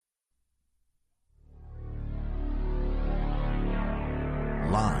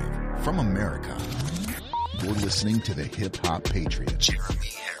Live from America, you're listening to the Hip Hop Patriot, Jeremy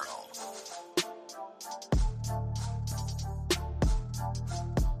Harrell.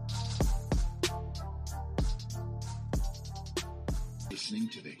 Listening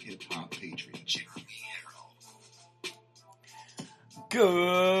to the Hip Hop Patriot, Jeremy Harrell.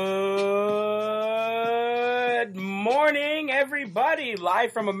 Good morning, everybody.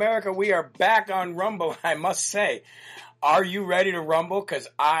 Live from America, we are back on Rumble. I must say, are you ready to rumble? Because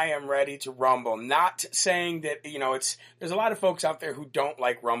I am ready to rumble. Not saying that, there's a lot of folks out there who don't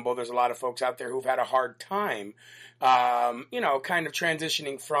like Rumble. There's a lot of folks out there who've had a hard time, kind of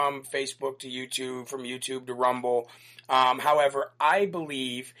transitioning from Facebook to YouTube, from YouTube to Rumble. However, I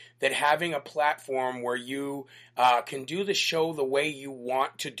believe that having a platform where you can do the show the way you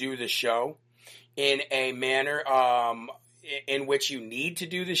want to do the show, in a manner in which you need to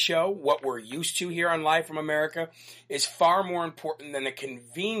do the show, what we're used to here on Live from America, is far more important than the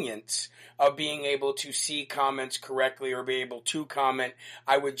convenience of being able to see comments correctly or be able to comment.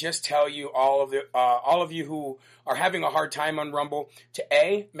 I would just tell you, all of you who are having a hard time on Rumble, to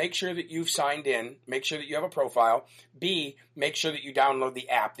A, make sure that you've signed in, make sure that you have a profile. B, make sure that you download the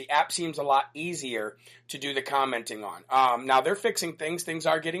app. The app seems a lot easier to do the commenting on. Now, they're fixing things. Things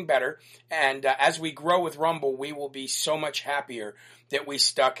are getting better. And as we grow with Rumble, we will be so much happier that we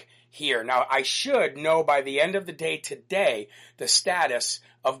stuck here. Now, I should know by the end of the day today the status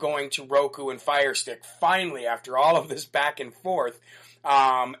of going to Roku and Fire Stick, finally, after all of this back and forth,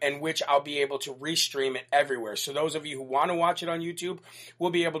 in which I'll be able to restream it everywhere. So those of you who want to watch it on YouTube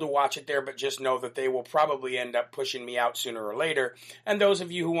will be able to watch it there, but just know that they will probably end up pushing me out sooner or later. And those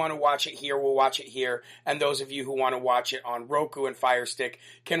of you who want to watch it here will watch it here. And those of you who want to watch it on Roku and Fire Stick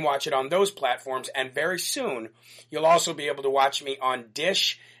can watch it on those platforms. And very soon, you'll also be able to watch me on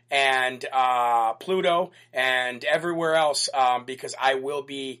Dish and Pluto and everywhere else, because I will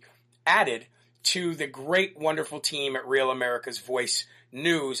be added to the great, wonderful team at Real America's Voice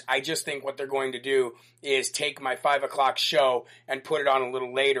News. I just think what they're going to do is take my 5 o'clock show and put it on a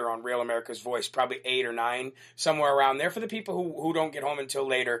little later on Real America's Voice, probably 8 or 9, somewhere around there, for the people who don't get home until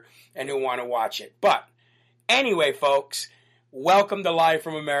later and who want to watch it. But anyway, folks, welcome to Live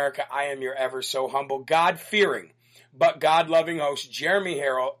from America. I am your ever so humble, God-fearing, but God-loving host, Jeremy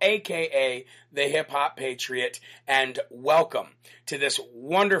Harrell, a.k.a. the Hip Hop Patriot, and welcome to this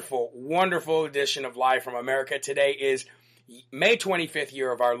wonderful, wonderful edition of Live from America. Today is May 25th,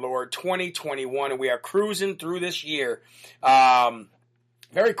 year of our Lord, 2021, and we are cruising through this year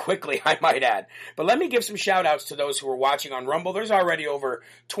very quickly, I might add. But let me give some shout-outs to those who are watching on Rumble. There's already over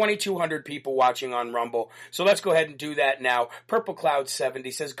 2,200 people watching on Rumble, so let's go ahead and do that now. Purple Cloud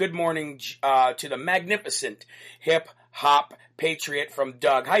 70 says, good morning to the magnificent Hip Hop Patriot from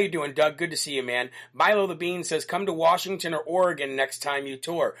Doug. How you doing, Doug? Good to see you, man. Milo the Bean says, come to Washington or Oregon next time you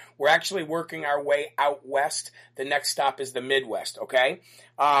tour. We're actually working our way out west. The next stop is the Midwest, okay?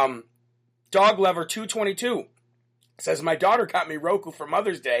 Dog Lover 222 says, my daughter got me Roku for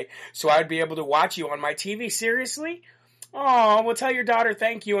Mother's Day, so I'd be able to watch you on my TV. Seriously? Oh, well, tell your daughter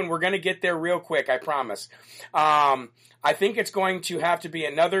thank you, and we're going to get there real quick, I promise. I think it's going to have to be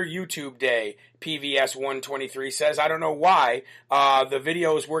another YouTube day, PVS 123 says. I don't know why. The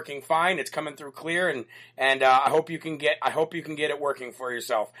video is working fine. It's coming through clear, and I hope you can get it working for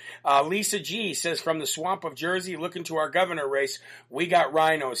yourself. Lisa G says, from the swamp of Jersey, looking to our governor race, we got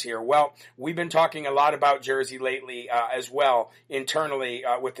rhinos here. Well, we've been talking a lot about Jersey lately as well, internally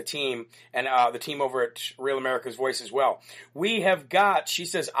with the team, and the team over at Real America's Voice as well. We have got, she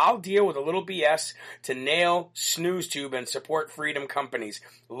says, I'll deal with a little BS to nail snooze tube and support freedom companies.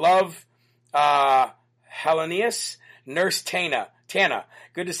 Love, Hellenius, Nurse Tana,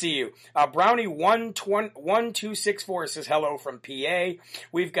 good to see you. Brownie 1264 says hello from PA.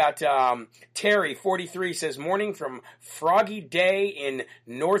 We've got Terry 43 says morning from Froggy Day in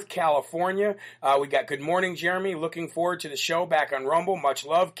North California. We got good morning, Jeremy. Looking forward to the show back on Rumble. Much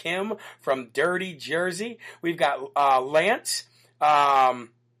love, Kim from Dirty Jersey. We've got Lance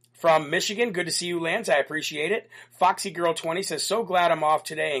from Michigan. Good to see you, Lance. I appreciate it. Foxy Girl 20 says, so glad I'm off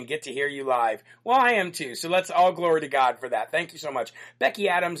today and get to hear you live. Well, I am too. So let's all glory to God for that. Thank you so much. Becky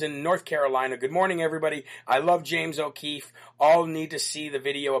Adams in North Carolina. Good morning, everybody. I love James O'Keefe. All need to see the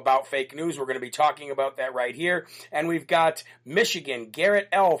video about fake news. We're going to be talking about that right here. And we've got Michigan, Garrett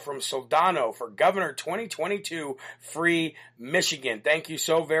L. from Soldano for Governor 2022, Free Michigan. Thank you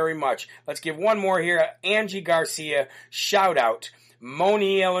so very much. Let's give one more here. Angie Garcia, shout out.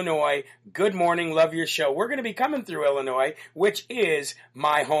 Moni, Illinois. Good morning. Love your show. We're going to be coming through Illinois, which is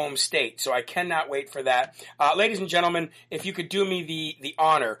my home state. So I cannot wait for that. Ladies and gentlemen, if you could do me the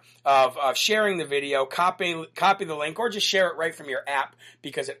honor of sharing the video, copy the link, or just share it right from your app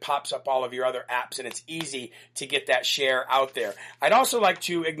because it pops up all of your other apps and it's easy to get that share out there. I'd also like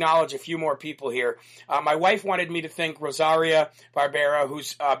to acknowledge a few more people here. My wife wanted me to thank Rosaria Barbera,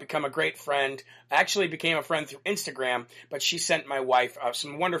 who's become a great friend. Actually became a friend through Instagram, but she sent my wife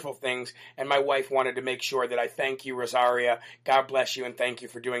some wonderful things, and my wife wanted to make sure that I thank you, Rosaria. God bless you, and thank you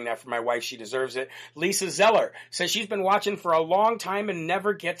for doing that for my wife. She deserves it. Lisa Zeller says she's been watching for a long time and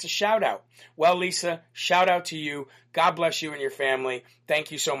never gets a shout out. Well, Lisa, shout out to you. God bless you and your family.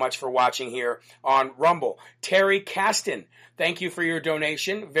 Thank you so much for watching here on Rumble. Terry Caston, thank you for your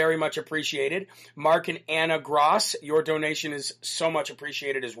donation. Very much appreciated. Mark and Anna Gross, your donation is so much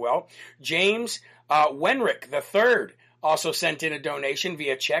appreciated as well. James Wenrick III also sent in a donation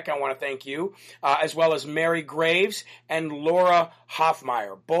via check. I want to thank you, as well as Mary Graves and Laura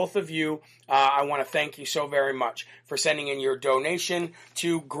Hoffmeyer. Both of you, I want to thank you so very much for sending in your donation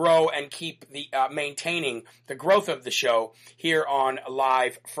to grow and keep the maintaining the growth of the show here on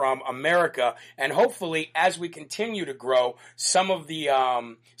Live from America. And hopefully, as we continue to grow, some of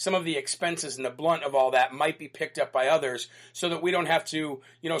the expenses and the blunt of all that might be picked up by others, so that we don't have to,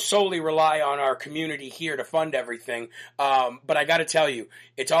 solely rely on our community here to fund everything. But I got to tell you,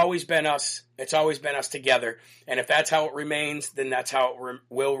 it's always been us. It's always been us together. And if that's how it remains, then that's how it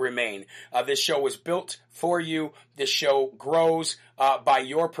will remain. This show was built for you. This show grows by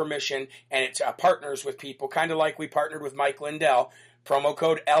your permission, and it partners with people, kind of like we partnered with Mike Lindell. Promo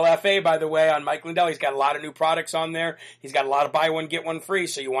code LFA, by the way, on Mike Lindell. He's got a lot of new products on there. He's got a lot of buy one, get one free,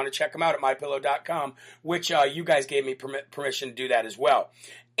 so you want to check him out at mypillow.com, which you guys gave me permission to do that as well.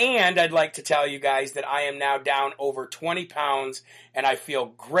 And I'd like to tell you guys that I am now down over 20 pounds, and I feel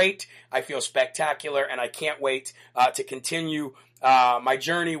great. I feel spectacular, and I can't wait to continue my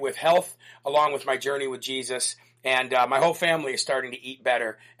journey with health, along with my journey with Jesus. And my whole family is starting to eat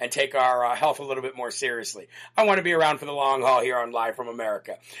better and take our health a little bit more seriously. I want to be around for the long haul here on Live from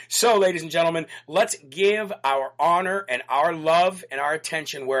America. So, ladies and gentlemen, let's give our honor and our love and our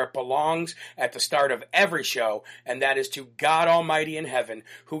attention where it belongs at the start of every show, and that is to God Almighty in heaven,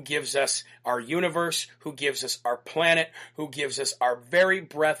 who gives us our universe, who gives us our planet, who gives us our very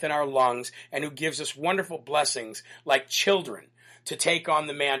breath in our lungs, and who gives us wonderful blessings like children to take on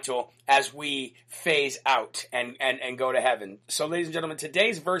the mantle as we phase out and go to heaven. So, ladies and gentlemen,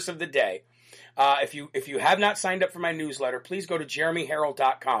 today's verse of the day, if you have not signed up for my newsletter, please go to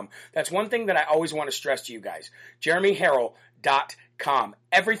jeremyharrell.com. That's one thing that I always want to stress to you guys. jeremyharrell.com.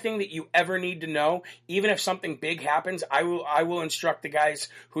 Everything that you ever need to know, even if something big happens, I will instruct the guys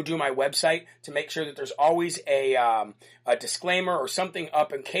who do my website to make sure that there's always a disclaimer or something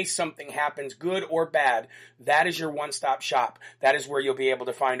up in case something happens, good or bad. That is your one-stop shop. That is where you'll be able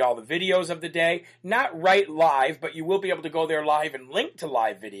to find all the videos of the day. Not right live, but you will be able to go there live and link to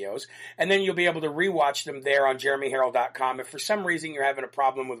live videos. And then you'll be able to rewatch them there on jeremyharrell.com if for some reason you're having a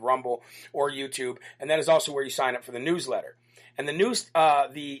problem with Rumble or YouTube. And that is also where you sign up for the newsletter. And the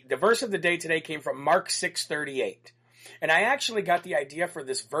verse of the day today came from Mark 6:38. And I actually got the idea for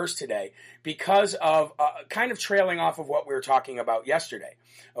this verse today because of kind of trailing off of what we were talking about yesterday.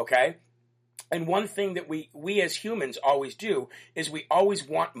 Okay? And one thing that we as humans always do is we always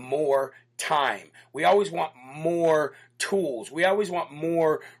want more time. We always want more tools. We always want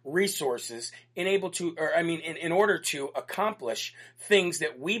more resources in order to accomplish things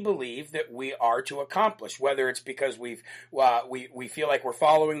that we believe that we are to accomplish, whether it's because we feel like we're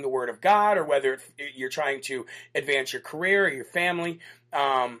following the Word of God, or whether you're trying to advance your career or your family.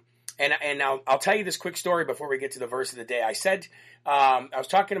 And I'll tell you this quick story before we get to the verse of the day. I said, I was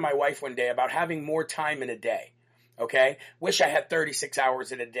talking to my wife one day about having more time in a day. Okay? Wish I had 36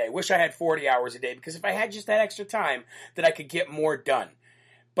 hours in a day. Wish I had 40 hours a day, because if I had just that extra time, that I could get more done.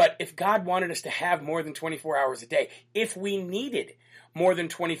 But if God wanted us to have more than 24 hours a day, if we needed more than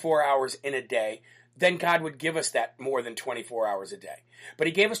 24 hours in a day, then God would give us that more than 24 hours a day. But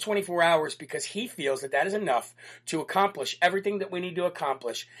He gave us 24 hours because He feels that that is enough to accomplish everything that we need to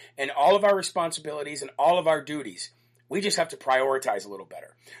accomplish and all of our responsibilities and all of our duties. We just have to prioritize a little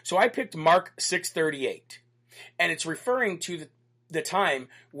better. So I picked Mark 6:38. And it's referring to the time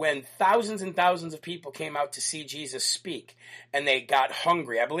when thousands and thousands of people came out to see Jesus speak, and they got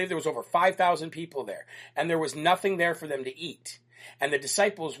hungry. I believe there was over 5,000 people there, and there was nothing there for them to eat. And the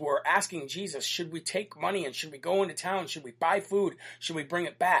disciples were asking Jesus, should we take money and should we go into town? Should we buy food? Should we bring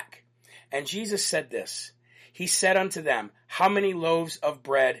it back? And Jesus said this. He said unto them, how many loaves have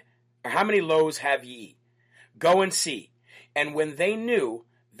ye? Go and see. And when they knew,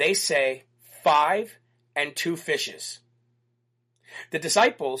 they say 5 and 2 fishes. The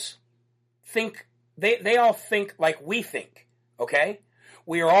disciples think, they all think like we think, okay?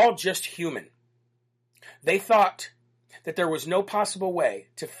 We are all just human. They thought that there was no possible way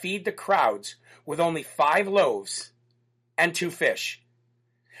to feed the crowds with only 5 loaves and 2 fish.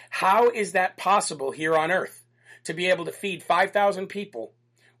 How is that possible here on earth, to be able to feed 5,000 people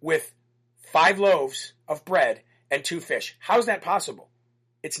with 5 loaves of bread and 2 fish? How is that possible?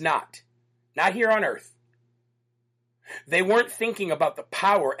 It's not. Not here on earth. They weren't thinking about the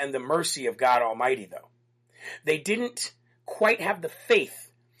power and the mercy of God Almighty, though. They didn't quite have the faith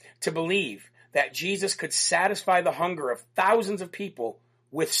to believe that Jesus could satisfy the hunger of thousands of people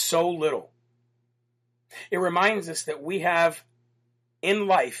with so little. It reminds us that we have in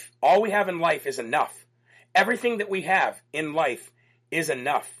life, all we have in life is enough. Everything that we have in life is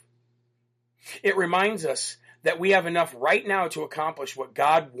enough. It reminds us that we have enough right now to accomplish what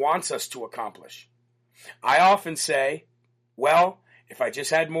God wants us to accomplish. I often say, well, if I just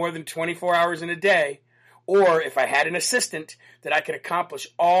had more than 24 hours in a day, or if I had an assistant, that I could accomplish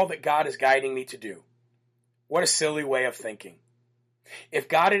all that God is guiding me to do. What a silly way of thinking. If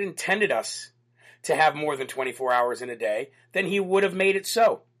God had intended us to have more than 24 hours in a day, then he would have made it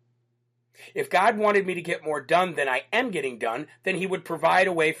so. If God wanted me to get more done than I am getting done, then he would provide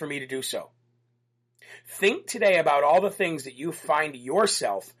a way for me to do so. Think today about all the things that you find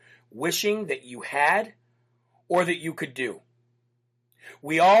yourself wishing that you had or that you could do.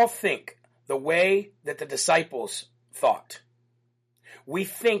 We all think the way that the disciples thought. We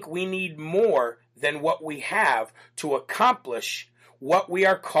think we need more than what we have to accomplish what we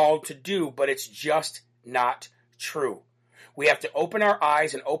are called to do, but it's just not true. We have to open our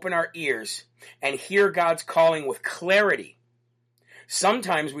eyes and open our ears and hear God's calling with clarity.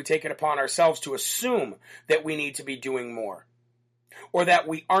 Sometimes we take it upon ourselves to assume that we need to be doing more, or that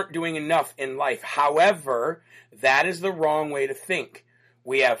we aren't doing enough in life. However, that is the wrong way to think.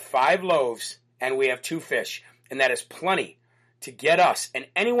 We have 5 loaves and we have 2 fish, and that is plenty to get us and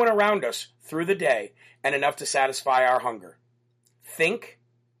anyone around us through the day and enough to satisfy our hunger. Think,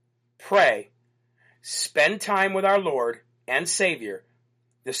 pray, spend time with our Lord and Savior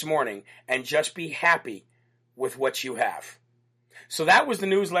this morning, and just be happy with what you have. So that was the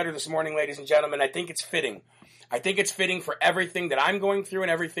newsletter this morning, ladies and gentlemen. I think it's fitting. I think it's fitting for everything that I'm going through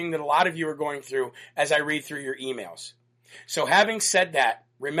and everything that a lot of you are going through as I read through your emails. So having said that,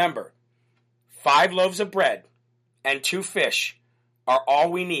 remember, 5 loaves of bread and 2 fish are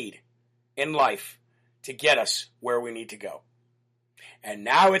all we need in life to get us where we need to go. And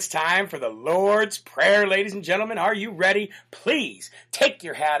now it's time for the Lord's Prayer, ladies and gentlemen. Are you ready? Please take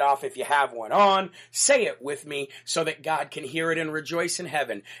your hat off if you have one on. Say it with me so that God can hear it and rejoice in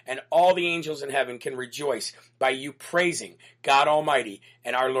heaven. And all the angels in heaven can rejoice by you praising God Almighty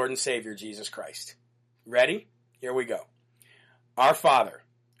and our Lord and Savior, Jesus Christ. Ready? Here we go. Our Father,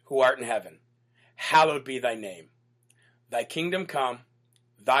 who art in heaven, hallowed be thy name. Thy kingdom come,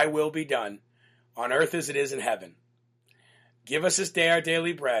 thy will be done, on earth as it is in heaven. Give us this day our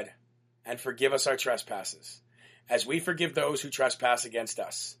daily bread, and forgive us our trespasses, as we forgive those who trespass against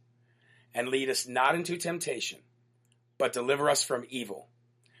us. And lead us not into temptation, but deliver us from evil.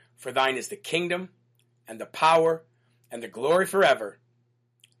 For thine is the kingdom, and the power, and the glory forever.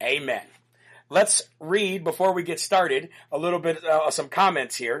 Amen. Let's read, before we get started, a little bit, some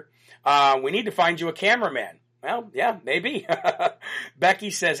comments here. We need to find you a cameraman. Well, yeah, maybe.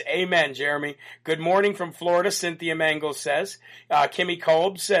 Becky says, amen, Jeremy. Good morning from Florida, Cynthia Mangles says. Kimmy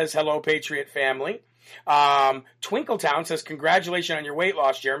Kolb says, hello, Patriot family. Twinkletown says, congratulations on your weight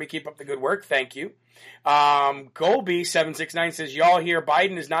loss, Jeremy. Keep up the good work. Thank you. Golby769 says, y'all hear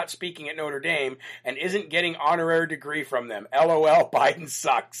Biden is not speaking at Notre Dame and isn't getting honorary degree from them. LOL, Biden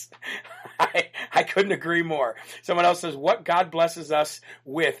sucks. I couldn't agree more. Someone else says, what God blesses us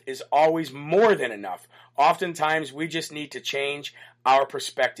with is always more than enough. Oftentimes, we just need to change our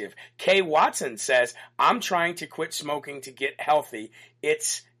perspective. Kay Watson says, I'm trying to quit smoking to get healthy.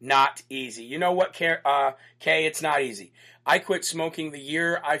 It's not easy. You know what, Kay? It's not easy. I quit smoking the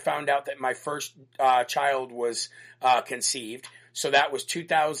year I found out that my first child was conceived. So that was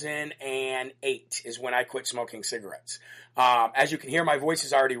 2008 is when I quit smoking cigarettes. As you can hear, my voice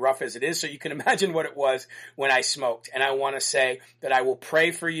is already rough as it is, so you can imagine what it was when I smoked. And I want to say that I will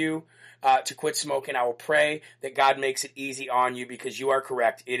pray for you to quit smoking. I will pray that God makes it easy on you, because you are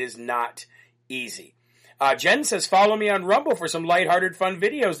correct. It is not easy. Jen says, follow me on Rumble for some lighthearted, fun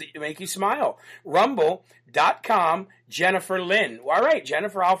videos that make you smile. Rumble.com, Jennifer Lynn. All right,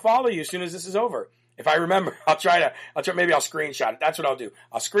 Jennifer, I'll follow you as soon as this is over. If I remember, maybe I'll screenshot it. That's what I'll do.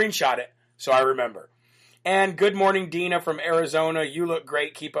 I'll screenshot it so I remember. And good morning, Dina from Arizona. You look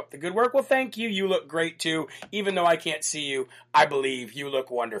great. Keep up the good work. Well, thank you. You look great too. Even though I can't see you, I believe you look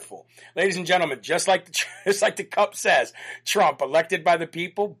wonderful. Ladies and gentlemen, just like the cup says, Trump elected by the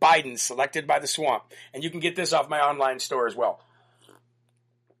people, Biden selected by the swamp. And you can get this off my online store as well.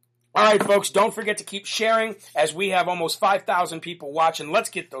 All right, folks, don't forget to keep sharing as we have almost 5,000 people watching. Let's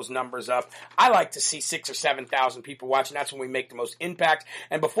get those numbers up. I like to see 6,000 or 7,000 people watching. That's when we make the most impact.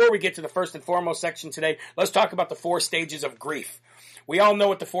 And before we get to the first and foremost section today, let's talk about the 4 stages of grief. We all know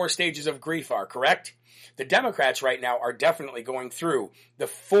what the 4 stages of grief are, correct? The Democrats right now are definitely going through the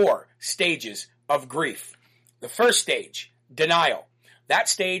 4 stages of grief. The first stage, denial. That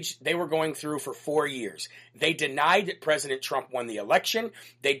stage they were going through for 4 years. They denied that President Trump won the election.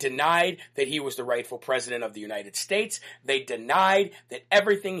 They denied that he was the rightful president of the United States. They denied that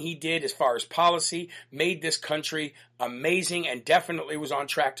everything he did as far as policy made this country amazing and definitely was on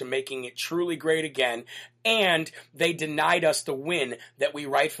track to making it truly great again. And they denied us the win that we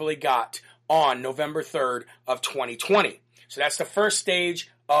rightfully got on November 3rd of 2020. So that's the first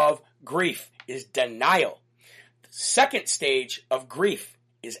stage of grief, is denial. Second stage of grief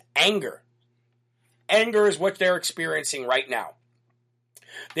is anger. Anger is what they're experiencing right now.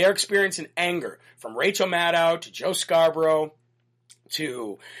 They're experiencing anger from Rachel Maddow to Joe Scarborough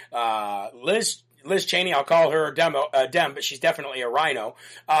to Liz Cheney. I'll call her a Dem, but she's definitely a rhino.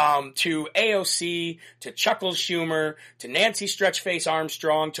 To AOC, to Chuckles Schumer, to Nancy Stretchface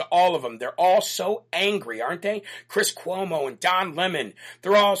Armstrong, to all of them. They're all so angry, aren't they? Chris Cuomo and Don Lemon.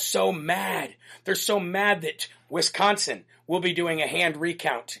 They're all so mad. They're so mad that Wisconsin will be doing a hand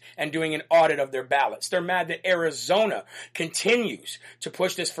recount and doing an audit of their ballots. They're mad that Arizona continues to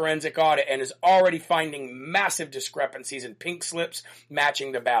push this forensic audit and is already finding massive discrepancies in pink slips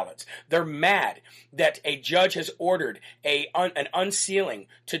matching the ballots. They're mad that a judge has ordered an unsealing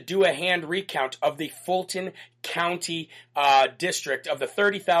to do a hand recount of the Fulton County district of the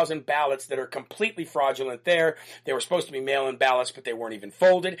 30,000 ballots that are completely fraudulent there. They were supposed to be mail-in ballots, but they weren't even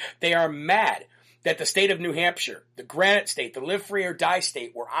folded. They are mad that the state of New Hampshire, the Granite State, the Live Free or Die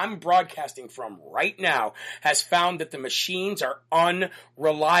State, where I'm broadcasting from right now, has found that the machines are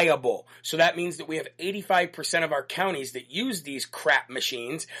unreliable. So that means that we have 85% of our counties that use these crap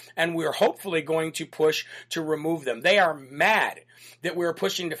machines, and we're hopefully going to push to remove them. They are mad that we're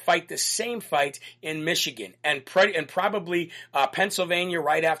pushing to fight the same fight in Michigan and probably Pennsylvania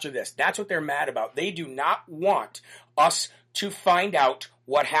right after this. That's what they're mad about. They do not want us to find out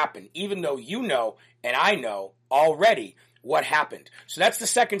what happened, even though you know and I know already what happened. So that's the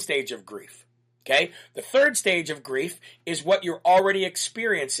second stage of grief. Okay? The third stage of grief is what you're already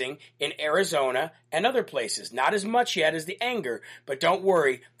experiencing in Arizona and other places. Not as much yet as the anger, but don't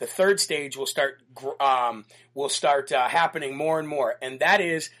worry, the third stage will start happening more and more, and that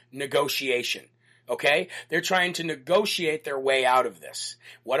is negotiation. Okay? They're trying to negotiate their way out of this.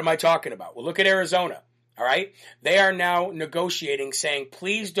 What am I talking about? Well, look at Arizona. All right? They are now negotiating, saying,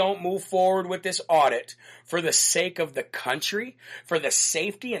 please don't move forward with this audit for the sake of the country, for the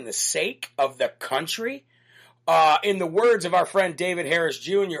safety and the sake of the country. In the words of our friend David Harris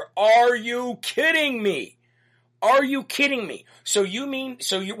Jr., are you kidding me? Are you kidding me?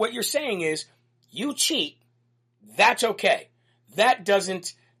 What you're saying is, you cheat, that's okay. That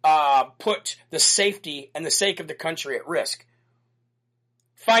doesn't put the safety and the sake of the country at risk.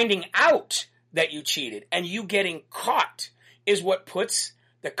 Finding out that you cheated and you getting caught is what puts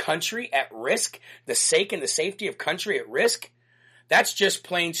the country at risk, the sake and the safety of country at risk. That's just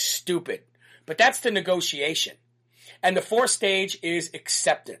plain stupid. But that's the negotiation. And the fourth stage is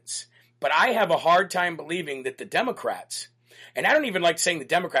acceptance. But I have a hard time believing that the Democrats, and I don't even like saying the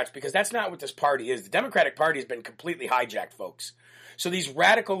Democrats because that's not what this party is. The Democratic Party has been completely hijacked, folks. So these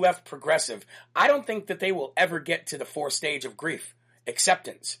radical left progressive, I don't think that they will ever get to the fourth stage of grief,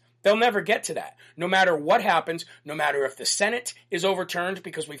 acceptance. They'll never get to that. No matter what happens, no matter if the Senate is overturned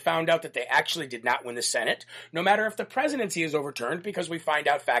because we found out that they actually did not win the Senate, no matter if the presidency is overturned because we find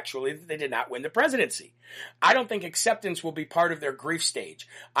out factually that they did not win the presidency. I don't think acceptance will be part of their grief stage.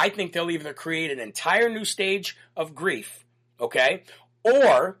 I think they'll either create an entire new stage of grief, okay,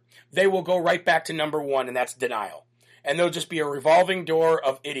 or they will go right back to number one, and that's denial. And there'll just be a revolving door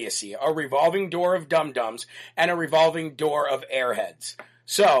of idiocy, a revolving door of dum-dums, and a revolving door of airheads.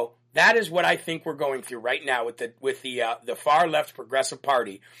 So that is what I think we're going through right now with the far left progressive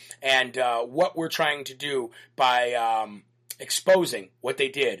party, and what we're trying to do by exposing what they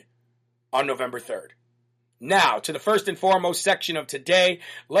did on November 3rd. Now, to the first and foremost section of today,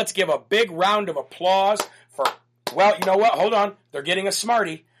 let's give a big round of applause for, well, you know what? Hold on. They're getting a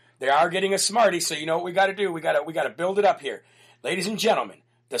Smartie. They are getting a Smartie, so you know what we got to do? We got to build it up here. Ladies and gentlemen,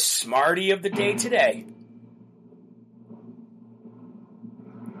 the Smartie of the day today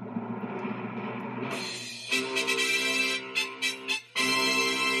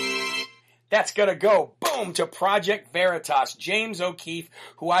That's going to go, boom, to Project Veritas. James O'Keefe,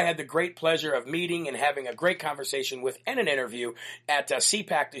 who I had the great pleasure of meeting and having a great conversation with and an interview at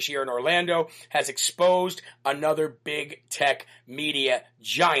CPAC this year in Orlando, has exposed another big tech media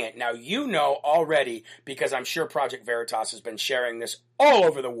giant. Now, you know already, because I'm sure Project Veritas has been sharing this all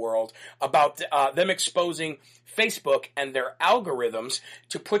over the world, about them exposing Facebook and their algorithms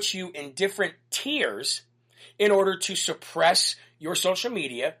to put you in different tiers in order to suppress your social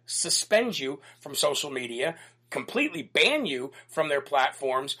media, suspend you from social media, completely ban you from their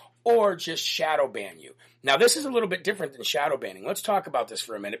platforms, or just shadow ban you. Now, this is a little bit different than shadow banning. Let's talk about this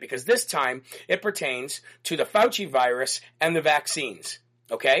for a minute, because this time it pertains to the Fauci virus and the vaccines.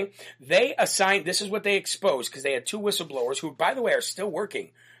 Okay? They assigned, this is what they exposed, because they had two whistleblowers who, by the way, are still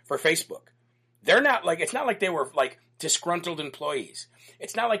working for Facebook. They're not like, it's not like they were like disgruntled employees.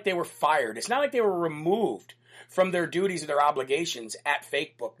 It's not like they were fired. It's not like they were removed from their duties or their obligations at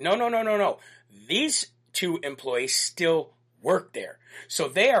Facebook. No. These two employees still work there. So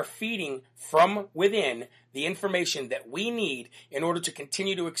they are feeding from within the information that we need in order to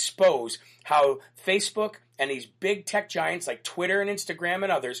continue to expose how Facebook and these big tech giants like Twitter and Instagram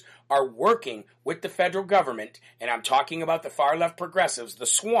and others are working with the federal government. And I'm talking about the far left progressives, the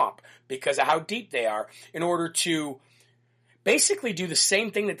swamp, because of how deep they are, in order to basically do the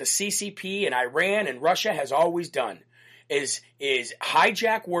same thing that the CCP and Iran and Russia has always done, is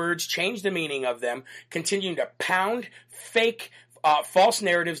hijack words, change the meaning of them, continue to pound fake false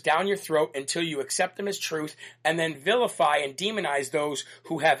narratives down your throat until you accept them as truth, and then vilify and demonize those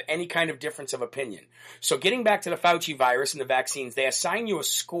who have any kind of difference of opinion. So getting back to the Fauci virus and the vaccines, they assign you a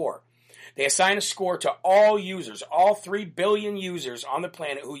score. They assign a score to all users, all 3 billion users on the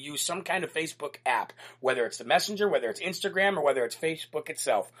planet who use some kind of Facebook app, whether it's the Messenger, whether it's Instagram, or whether it's Facebook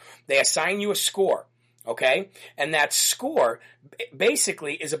itself. They assign you a score, okay? And that score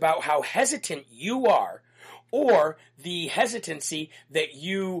basically is about how hesitant you are, or the hesitancy that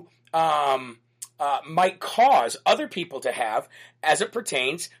you might cause other people to have as it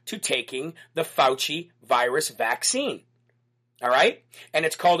pertains to taking the Fauci virus vaccine. All right? And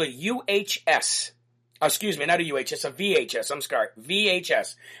it's called a UHS. Excuse me, not a UHS, a VHS. I'm sorry,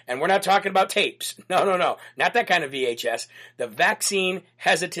 VHS. And we're not talking about tapes. No. Not that kind of VHS. The Vaccine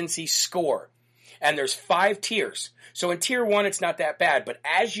Hesitancy Score. And there's 5 tiers. So in tier 1, it's not that bad. But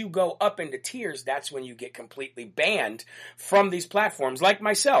as you go up into tiers, that's when you get completely banned from these platforms, like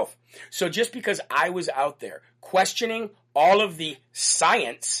myself. So just because I was out there questioning all of the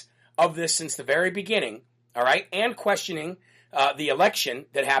science of this since the very beginning, all right, and questioning the election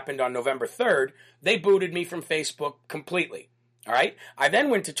that happened on November 3rd, they booted me from Facebook completely. All right? I then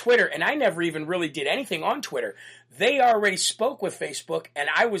went to Twitter, and I never even really did anything on Twitter. They already spoke with Facebook, and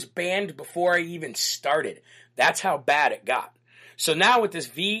I was banned before I even started. That's how bad it got. So now with this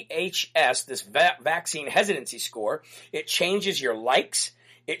VHS, this vaccine hesitancy score, it changes your likes,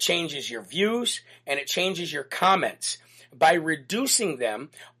 it changes your views, and it changes your comments by reducing them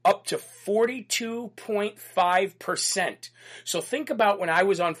up to 42.5%. So think about when I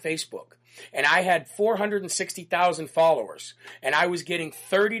was on Facebook and I had 460,000 followers and I was getting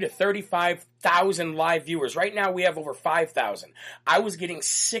 30 to 35,000 live viewers. Right now we have over 5,000. I was getting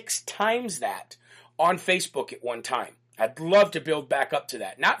 6 times that on Facebook at one time. I'd love to build back up to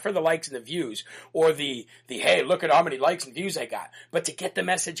that. Not for the likes and the views or the hey, look at how many likes and views I got, but to get the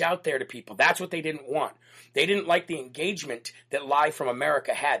message out there to people. That's what they didn't want. They didn't like the engagement that Live from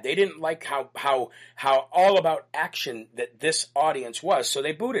America had. They didn't like how all about action that this audience was, so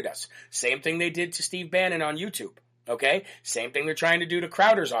they booted us. Same thing they did to Steve Bannon on YouTube, okay? Same thing they're trying to do to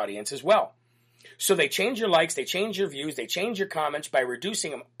Crowder's audience as well. So they change your likes, they change your views, they change your comments by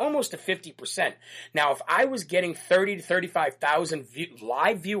reducing them almost to 50%. Now, if I was getting 30 to 35,000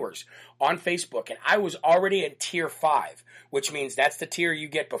 live viewers on Facebook and I was already in tier 5, which means that's the tier you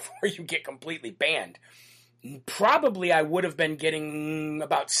get before you get completely banned, probably I would have been getting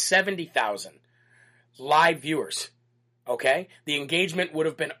about 70,000 live viewers, okay? The engagement would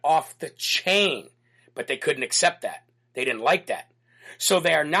have been off the chain, but they couldn't accept that. They didn't like that. So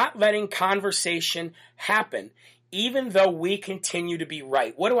they are not letting conversation happen, even though we continue to be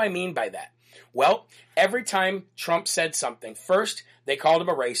right. What do I mean by that? Well, every time Trump said something, first they called him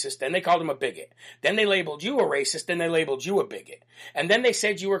a racist, then they called him a bigot. Then they labeled you a racist, then they labeled you a bigot. And then they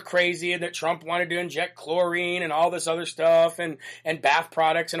said you were crazy and that Trump wanted to inject chlorine and all this other stuff and bath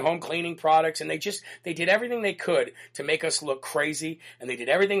products and home cleaning products. And they did everything they could to make us look crazy, and they did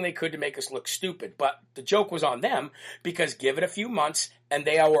everything they could to make us look stupid. But the joke was on them, because give it a few months and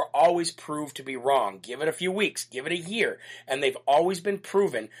they were always proved to be wrong. Give it a few weeks, give it a year, and they've always been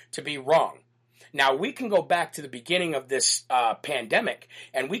proven to be wrong. Now, we can go back to the beginning of this pandemic,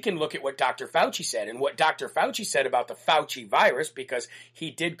 and we can look at what Dr. Fauci said. And what Dr. Fauci said about the Fauci virus, because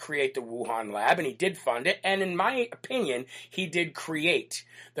he did create the Wuhan lab, and he did fund it, and in my opinion, he did create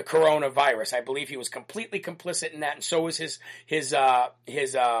the coronavirus. I believe he was completely complicit in that, and so was his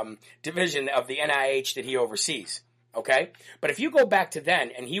division of the NIH that he oversees. Okay? But if you go back to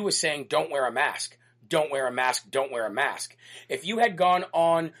then, and he was saying, don't wear a mask, don't wear a mask, don't wear a mask. If you had gone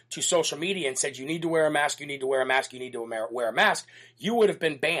on to social media and said, you need to wear a mask, you need to wear a mask, you need to wear a mask, you would have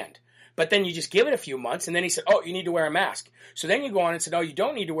been banned. But then you just give it a few months, and then he said, oh, you need to wear a mask. So then you go on and said, oh, you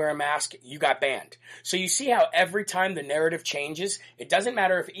don't need to wear a mask, you got banned. So you see how every time the narrative changes, it doesn't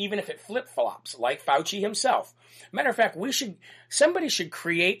matter even if it flip-flops, like Fauci himself. Matter of fact, somebody should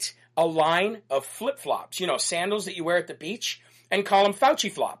create a line of flip-flops, sandals that you wear at the beach, and call them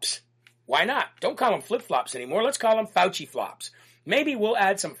Fauci flops. Why not? Don't call them flip-flops anymore. Let's call them Fauci flops. Maybe we'll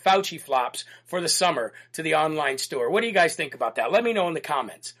add some Fauci flops for the summer to the online store. What do you guys think about that? Let me know in the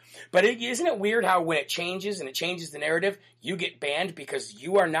comments. But isn't it weird how when it changes and it changes the narrative, you get banned because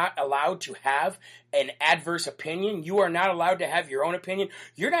you are not allowed to have an adverse opinion? You are not allowed to have your own opinion.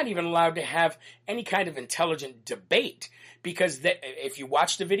 You're not even allowed to have any kind of intelligent debate because if you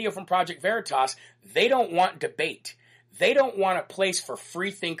watch the video from Project Veritas, they don't want debate. They don't want a place for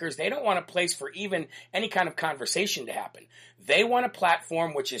free thinkers. They don't want a place for even any kind of conversation to happen. They want a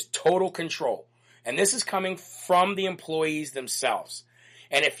platform which is total control. And this is coming from the employees themselves.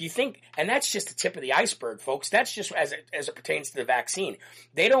 And if you think, and that's just the tip of the iceberg, folks, that's just as it pertains to the vaccine.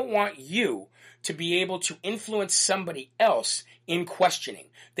 They don't want you to be able to influence somebody else in questioning.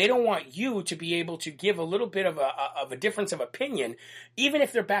 They don't want you to be able to give a little bit of a difference of opinion, even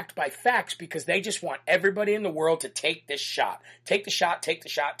if they're backed by facts, because they just want everybody in the world to take this shot. Take the shot, take the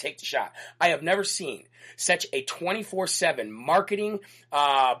shot, take the shot. I have never seen such a 24/7 marketing,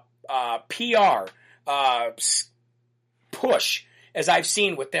 PR push as I've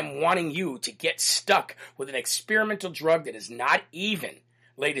seen with them wanting you to get stuck with an experimental drug that is not even,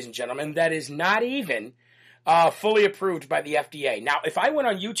 ladies and gentlemen, that is not even fully approved by the FDA. Now, if I went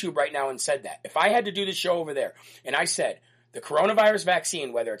on YouTube right now and said that, if I had to do the show over there, and I said, the coronavirus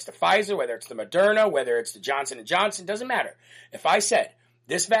vaccine, whether it's the Pfizer, whether it's the Moderna, whether it's the Johnson & Johnson, doesn't matter. If I said,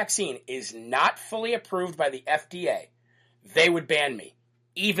 this vaccine is not fully approved by the FDA, they would ban me,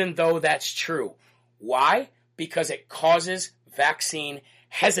 even though that's true. Why? Because it causes vaccine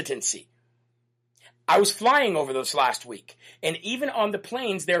hesitancy. I was flying over this last week, and even on the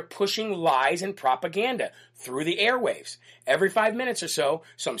planes, they're pushing lies and propaganda through the airwaves. Every 5 minutes or so,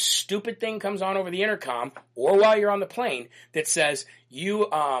 some stupid thing comes on over the intercom, or while you're on the plane, that says, you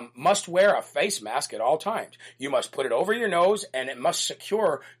must wear a face mask at all times. You must put it over your nose, and it must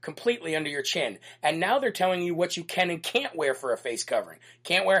secure completely under your chin. And now they're telling you what you can and can't wear for a face covering.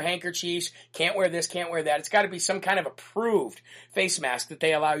 Can't wear handkerchiefs, can't wear this, can't wear that. It's got to be some kind of approved face mask that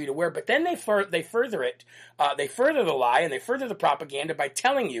they allow you to wear. But then they further it. They further the lie and they further the propaganda by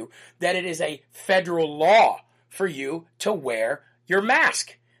telling you that it is a federal law for you to wear your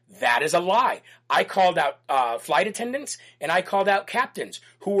mask. That is a lie. I called out flight attendants and I called out captains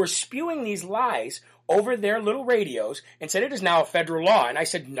who were spewing these lies over their little radios and said it is now a federal law. And I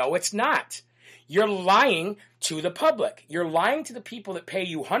said, no, it's not. You're lying to the public. You're lying to the people that pay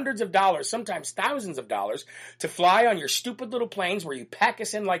you hundreds of dollars, sometimes thousands of dollars, to fly on your stupid little planes where you pack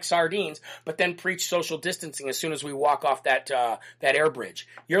us in like sardines, but then preach social distancing as soon as we walk off that air bridge.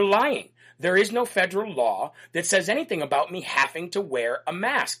 You're lying. There is no federal law that says anything about me having to wear a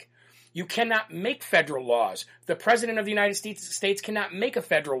mask. You cannot make federal laws. The President of the United States cannot make a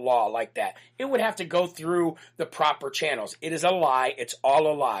federal law like that. It would have to go through the proper channels. It is a lie. It's all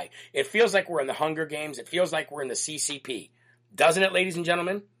a lie. It feels like we're in the Hunger Games. It feels like we're in the CCP. Doesn't it, ladies and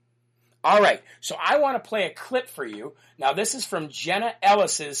gentlemen? All right. So I want to play a clip for you. Now, this is from Jenna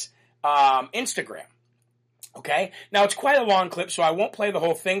Ellis's Instagram. Okay? Now, it's quite a long clip, so I won't play the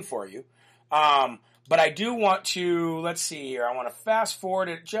whole thing for you. But I do want to, let's see here, I want to fast forward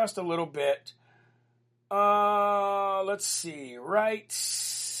it just a little bit. Let's see, right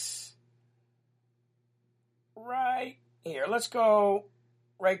here. Let's go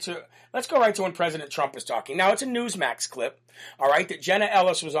right to when President Trump was talking. Now, it's a Newsmax clip, all right, that Jenna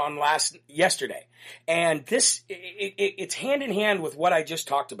Ellis was on yesterday. And this, it's hand in hand with what I just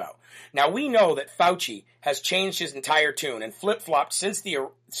talked about. Now, we know that Fauci has changed his entire tune and flip-flopped since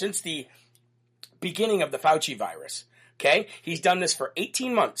the beginning of the Fauci virus, okay? He's done this for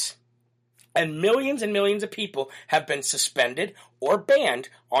 18 months, and millions of people have been suspended or banned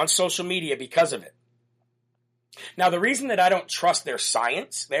on social media because of it. Now, the reason that I don't trust their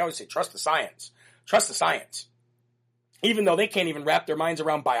science, they always say, trust the science, even though they can't even wrap their minds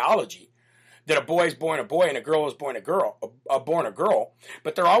around biology. that a boy is born a boy and a girl is born a girl, born a girl.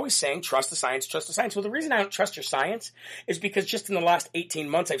 But they're always saying, trust the science, trust the science. Well, the reason I don't trust your science is because just in the last 18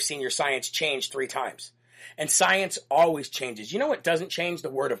 months, I've seen your science change 3 times. And science always changes. You know what doesn't change? The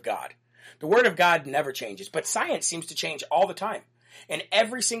Word of God. The Word of God never changes, but science seems to change all the time. And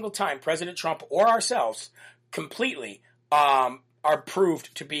every single time President Trump or ourselves completely are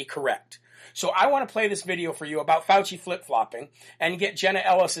proved to be correct. So I want to play this video for you about Fauci flip-flopping and get Jenna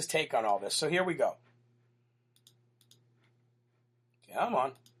Ellis's take on all this. So here we go. Come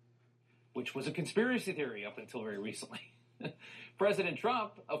on. Which was a conspiracy theory up until very recently. President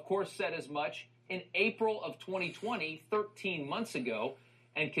Trump, of course, said as much in April of 2020, 13 months ago,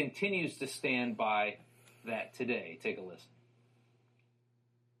 and continues to stand by that today. Take a listen.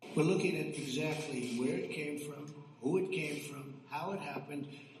 We're looking at exactly where it came from, who it came from, how it happened,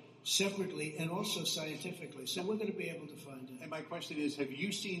 separately and also scientifically. So we're going to be able to find it. And my question is, have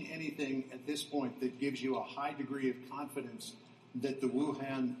you seen anything at this point that gives you a high degree of confidence that the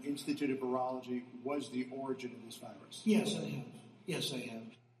Wuhan Institute of Virology was the origin of this virus? Yes, I have. Yes, I have.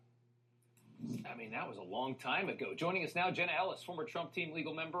 I mean, that was a long time ago. Joining us now, Jenna Ellis, former Trump team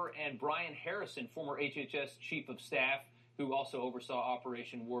legal member, and Brian Harrison, former HHS chief of staff, who also oversaw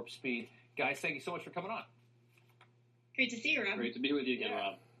Operation Warp Speed. Guys, thank you so much for coming on. Great to see you, Rob. Great to be with you again,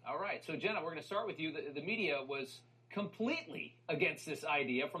 Rob. All right, so Jenna, we're going to start with you. The media was completely against this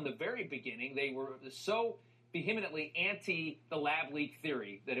idea from the very beginning. They were so vehemently anti the lab leak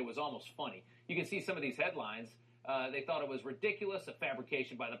theory that it was almost funny. You can see some of these headlines. They thought it was ridiculous, a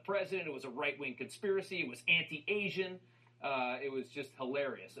fabrication by the president. It was a right-wing conspiracy. It was anti-Asian. It was just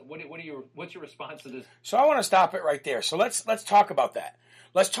hilarious. What's your response to this? So I want to stop it right there. So let's talk about that.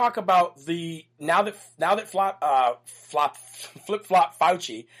 Let's talk about the now that flip-flop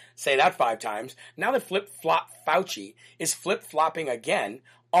Fauci, say that 5 times. Now that flip-flop Fauci is flip-flopping again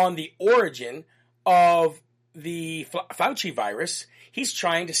on the origin of the Fauci virus. He's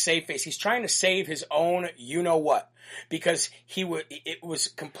trying to save face. He's trying to save his own you-know-what, because it was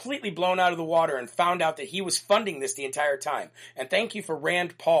completely blown out of the water and found out that he was funding this the entire time. And thank you for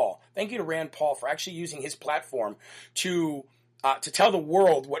Rand Paul. Thank you to Rand Paul for actually using his platform to tell the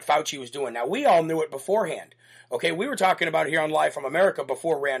world what Fauci was doing. Now, we all knew it beforehand. Okay, we were talking about it here on Live from America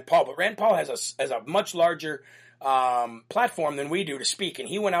before Rand Paul, but Rand Paul has a much larger platform than we do to speak, and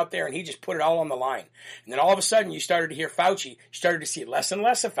he went out there and he just put it all on the line. And then all of a sudden you started to hear Fauci, you started to see less and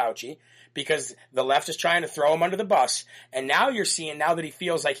less of Fauci because the left is trying to throw him under the bus. And now you're seeing, now that he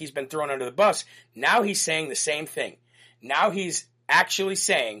feels like he's been thrown under the bus, now he's saying the same thing. Now he's actually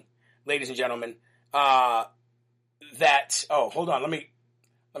saying, ladies and gentlemen, that, hold on, let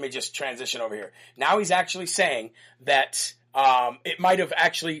me just transition over here. Now he's actually saying that it might have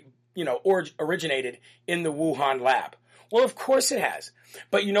actually originated in the Wuhan lab. Well, of course it has.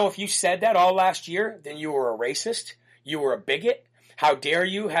 But if you said that all last year, then you were a racist. You were a bigot. How dare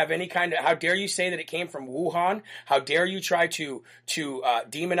you how dare you say that it came from Wuhan? How dare you try to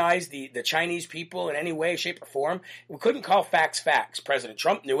demonize the Chinese people in any way, shape, or form? We couldn't call facts facts. President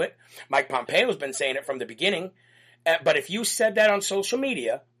Trump knew it. Mike Pompeo's been saying it from the beginning. But if you said that on social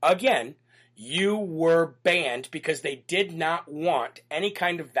media, again, you were banned because they did not want any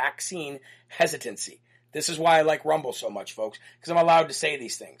kind of vaccine hesitancy. This is why I like Rumble so much, folks, because I'm allowed to say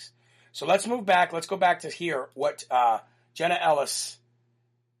these things. So let's move back. Let's go back to hear what Jenna Ellis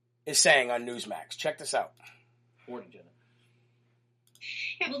is saying on Newsmax. Check this out. Morning, Jenna.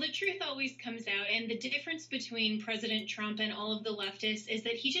 Yeah, well, the truth always comes out, and the difference between President Trump and all of the leftists is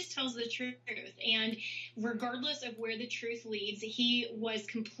that he just tells the truth, and regardless of where the truth leads, he was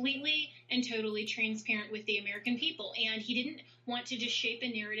completely and totally transparent with the American people, and he didn't want to just shape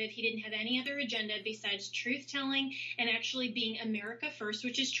a narrative. He didn't have any other agenda besides truth-telling and actually being America first,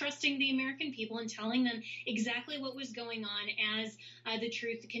 which is trusting the American people and telling them exactly what was going on as the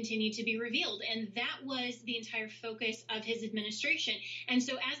truth continued to be revealed. And that was the entire focus of his administration. And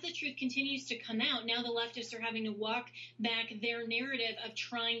so as the truth continues to come out, now the leftists are having to walk back their narrative of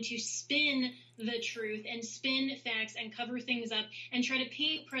trying to spin the truth and spin facts and cover things up and try to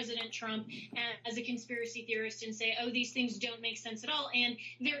paint President Trump as a conspiracy theorist and say, oh, these things don't make sense at all. And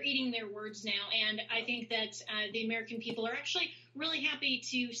they're eating their words now. And I think that the American people are actually really happy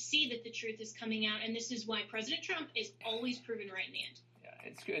to see that the truth is coming out. And this is why President Trump is always proven right in the end.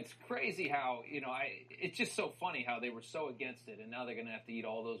 Yeah, it's crazy how, it's just so funny how they were so against it. And now they're going to have to eat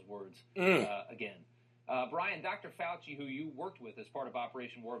all those words again. Brian, Dr. Fauci, who you worked with as part of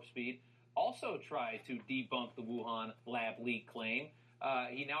Operation Warp Speed, also tried to debunk the Wuhan lab leak claim.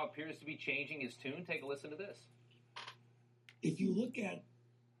 He now appears to be changing his tune. Take a listen to this. If you look at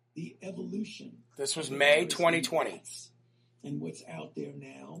the evolution... This was May 2020. And what's out there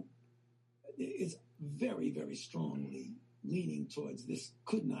now, is very, very strongly leaning towards this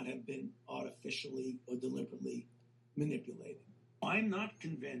could not have been artificially or deliberately manipulated. I'm not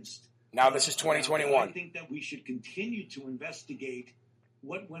convinced. Now this is 2021. I think that we should continue to investigate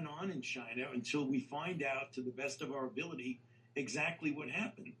what went on in China until we find out, to the best of our ability, exactly what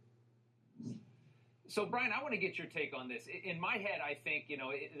happened. So, Brian, I want to get your take on this. In my head, I think,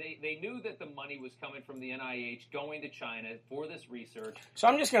 they knew that the money was coming from the NIH going to China for this research. So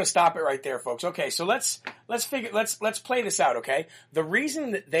I'm just going to stop it right there, folks. Okay, so let's play this out, okay? The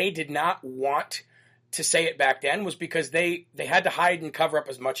reason that they did not want to say it back then was because they had to hide and cover up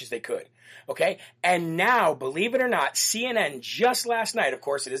as much as they could, okay? And now, believe it or not, CNN just last night, of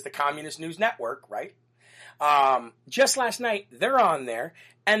course, it is the Communist News Network, right? Just last night, they're on there,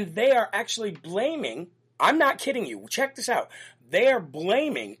 and they are actually blaming, I'm not kidding you, check this out, they are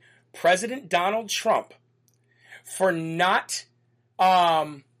blaming President Donald Trump for not,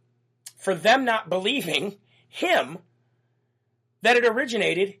 for them not believing him that it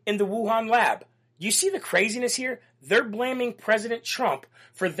originated in the Wuhan lab. You see the craziness here? They're blaming President Trump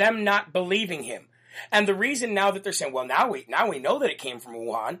for them not believing him. And the reason now that they're saying, well, now we know that it came from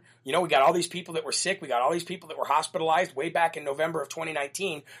Wuhan. We got all these people that were sick. We got all these people that were hospitalized way back in November of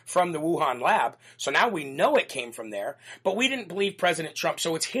 2019 from the Wuhan lab. So now we know it came from there. But we didn't believe President Trump.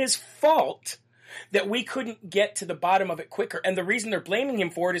 So it's his fault that we couldn't get to the bottom of it quicker. And the reason they're blaming him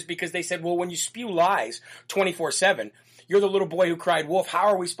for it is because they said, well, when you spew lies 24/7, you're the little boy who cried wolf. How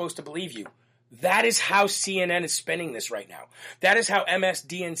are we supposed to believe you? That is how CNN is spinning this right now. That is how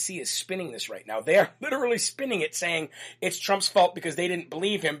MSDNC is spinning this right now. They are literally spinning it, saying it's Trump's fault because they didn't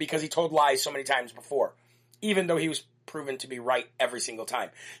believe him because he told lies so many times before, even though he was proven to be right every single time.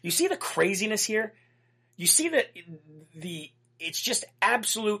 You see the craziness here? You see that it's just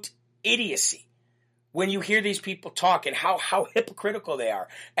absolute idiocy when you hear these people talk and how hypocritical they are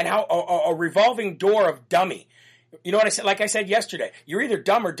and how a revolving door of dummy. You know what I said? Like I said yesterday, you're either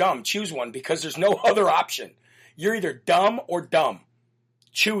dumb or dumb. Choose one because there's no other option. You're either dumb or dumb.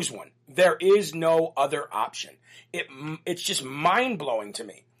 Choose one. There is no other option. It's just mind-blowing to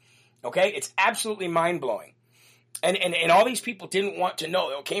me. Okay? It's absolutely mind-blowing. And all these people didn't want to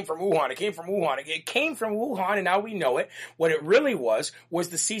know. It came from Wuhan. It came from Wuhan. It came from Wuhan, and now we know it. What it really was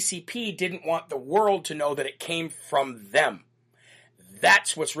the CCP didn't want the world to know that it came from them.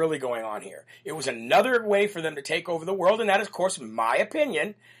 That's what's really going on here. It was another way for them to take over the world, and that is, of course, my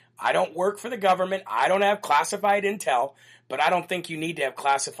opinion. I don't work for the government. I don't have classified intel, but I don't think you need to have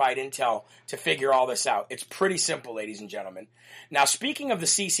classified intel to figure all this out. It's pretty simple, ladies and gentlemen. Now, speaking of the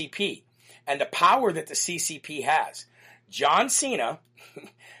CCP and the power that the CCP has, John Cena,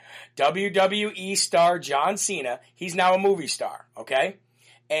 WWE star John Cena, he's now a movie star, okay?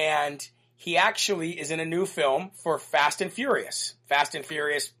 And he actually is in a new film for Fast and Furious. Fast and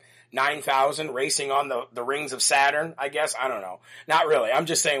Furious 9000, racing on the rings of Saturn, I guess. I don't know. Not really. I'm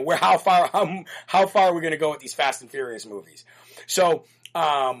just saying, how far are we going to go with these Fast and Furious movies? So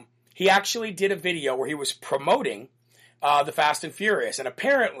he actually did a video where he was promoting the Fast and Furious. And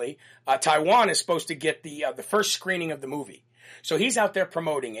apparently, Taiwan is supposed to get the first screening of the movie. So he's out there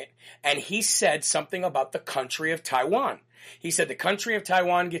promoting it, and he said something about the country of Taiwan. He said the country of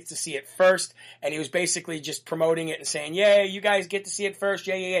Taiwan gets to see it first, and he was basically just promoting it and saying, yeah, you guys get to see it first,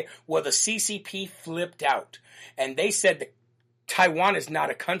 yeah. Well, the CCP flipped out, and they said that Taiwan is not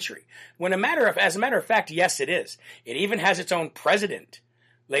a country. As a matter of fact, yes, it is. It even has its own president,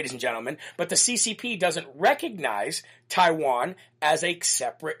 ladies and gentlemen, but the CCP doesn't recognize Taiwan as a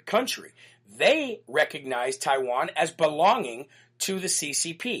separate country. They recognize Taiwan as belonging to the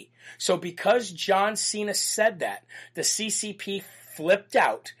CCP. So because John Cena said that, the CCP flipped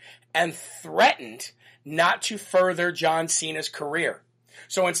out and threatened not to further John Cena's career.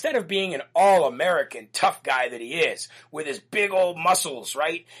 So instead of being an all-American tough guy that he is, with his big old muscles,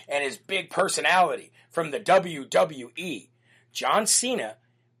 right, and his big personality from the WWE, John Cena,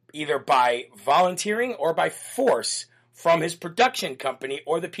 either by volunteering or by force from his production company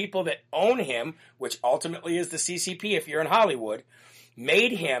or the people that own him, which ultimately is the CCP if you're in Hollywood,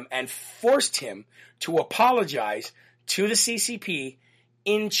 made him and forced him to apologize to the CCP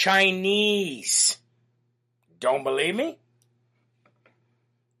in Chinese. Don't believe me?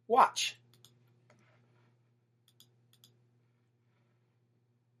 Watch.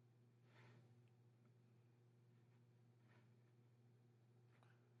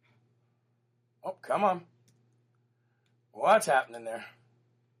 Oh, come on. What's happening there?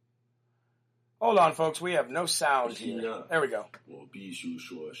 Hold on, folks. We have no sound here. There we go. 我必须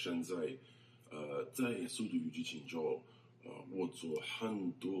说，现在在速度与激情中，我做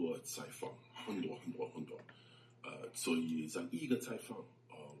很多采访，很多，所以在一个采访，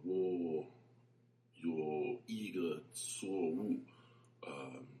我有一个错误，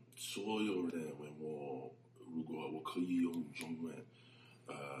所有人问我，如果我可以用中文，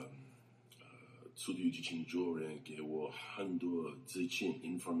出于知情者人给我很多资讯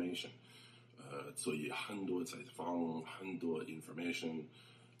information， 所以很多采访，很多 information，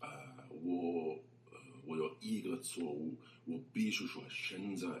 我有一个错误，我必须说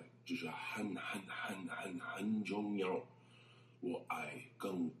现在就是很重要，我爱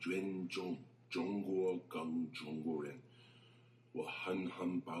更尊重中国跟中国人，我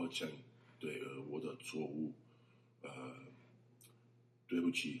很抱歉对我的错误，对不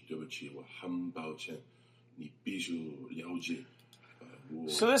起，我很抱歉，你必须了解。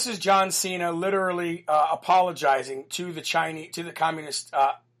So this is John Cena literally apologizing to the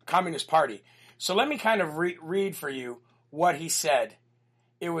Communist Party. So let me kind of read for you what he said.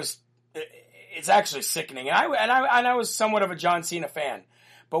 It's actually sickening, and I was somewhat of a John Cena fan.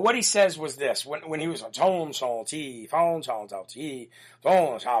 But what he says was this, when he was nobody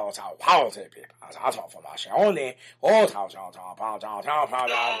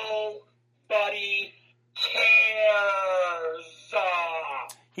cares.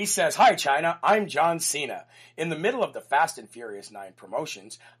 He says, "Hi, China. I'm John Cena. In the middle of the Fast and Furious 9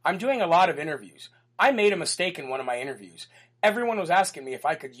 promotions, I'm doing a lot of interviews. I made a mistake in one of my interviews. Everyone was asking me if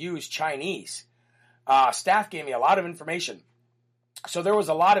I could use Chinese. Staff gave me a lot of information. So there was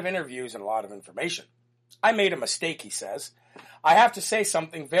a lot of interviews and a lot of information. I made a mistake," he says. "I have to say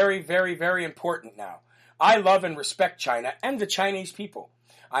something very, very, very important now. I love and respect China and the Chinese people.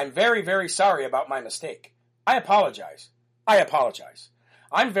 I'm very, very sorry about my mistake. I apologize.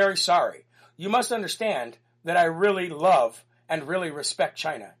 I'm very sorry. You must understand that I really love and really respect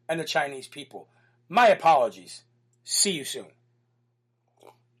China and the Chinese people. My apologies. See you soon."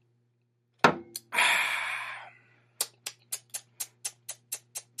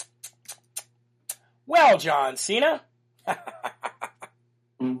 Well, John Cena.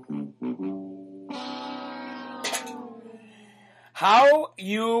 How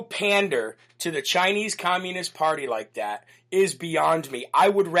you pander to the Chinese Communist Party like that is beyond me. I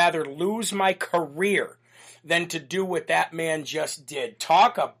would rather lose my career than to do what that man just did.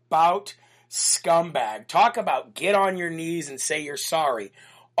 Talk about scumbag. Talk about get on your knees and say you're sorry.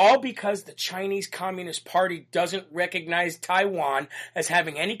 All because the Chinese Communist Party doesn't recognize Taiwan as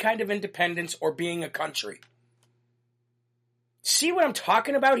having any kind of independence or being a country. See what I'm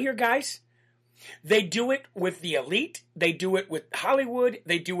talking about here, guys? They do it with the elite. They do it with Hollywood.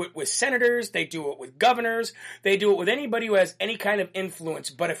 They do it with senators. They do it with governors. They do it with anybody who has any kind of influence.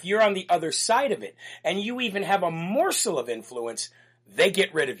 But if you're on the other side of it, and you even have a morsel of influence, they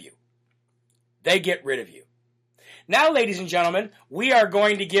get rid of you. Now, ladies and gentlemen, we are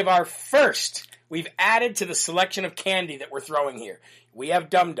going to give our first. We've added to the selection of candy that we're throwing here. We have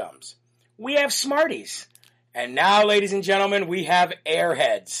Dum-Dums. We have Smarties. And now, ladies and gentlemen, we have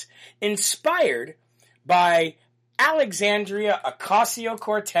Airheads, inspired by Alexandria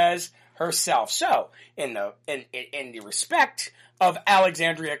Ocasio-Cortez herself. So, in the respect of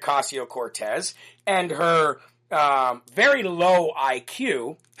Alexandria Ocasio-Cortez and her very low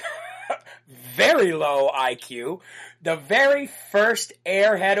IQ, the very first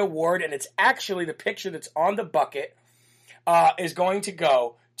Airhead Award, and it's actually the picture that's on the bucket, is going to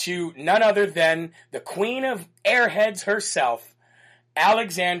go to none other than the queen of Airheads herself,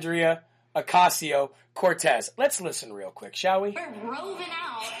 Alexandria Ocasio-Cortez. Let's listen real quick, shall we? We're roving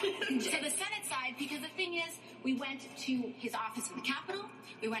out to the Senate side because the thing is, we went to his office in the Capitol.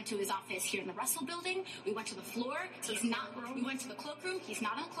 We went to his office here in the Russell Building. We went to the floor. He's not. We went to the cloakroom. He's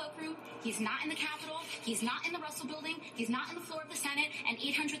not in the cloakroom. He's not in the Capitol. He's not in the Russell Building. He's not in the floor of the Senate. And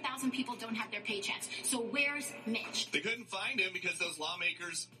 800,000 people don't have their paychecks. So where's Mitch? They couldn't find him because those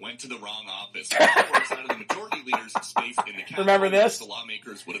lawmakers went to the wrong office. Outside of the majority leader's space in the Capitol. Remember this? The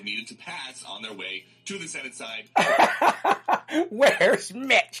lawmakers would have needed to pass on their way to the Senate side. Where's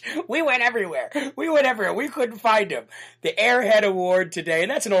Mitch? We went everywhere. We couldn't find him. The Airhead Award today,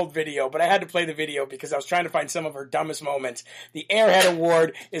 and that's an old video, but I had to play the video because I was trying to find some of her dumbest moments. The Airhead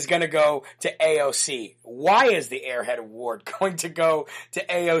Award is going to go to AOC. Why is the Airhead Award going to go to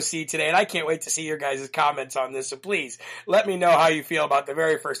AOC today? And I can't wait to see your guys' comments on this, so please let me know how you feel about the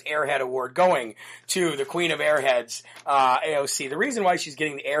very first Airhead Award going to the Queen of Airheads, AOC. The reason why she's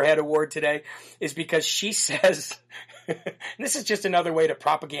getting the Airhead Award today is because she says... This is just another way to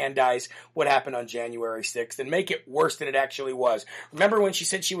propagandize what happened on January 6th and make it worse than it actually was. Remember when she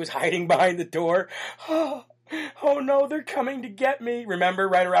said she was hiding behind the door? Oh no, they're coming to get me. Remember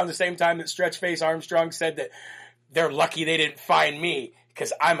right around the same time that Stretch Face Armstrong said that they're lucky they didn't find me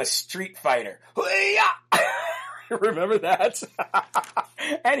because I'm a street fighter. Remember that?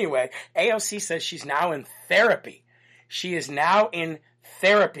 Anyway, AOC says she's now in therapy. She is now in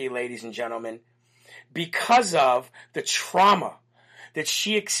therapy, ladies and gentlemen, because of the trauma that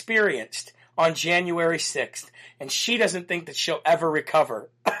she experienced on January 6th. And she doesn't think that she'll ever recover.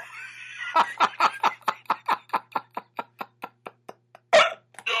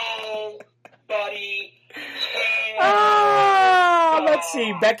 Nobody cares. Let's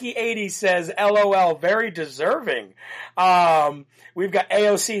see. Becky80 says, LOL, very deserving. We've got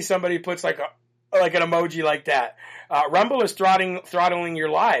AOC. Somebody puts like an emoji like that. Rumble is throttling your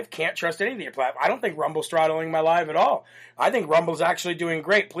live. Can't trust any of your platforms. I don't think Rumble's throttling my live at all. I think Rumble's actually doing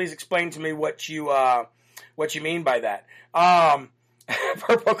great. Please explain to me what you mean by that.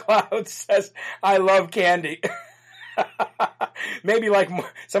 Purple Cloud says, I love candy. Maybe like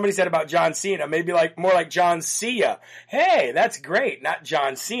somebody said about John Cena. Maybe like more like John Cia. Hey, that's great. Not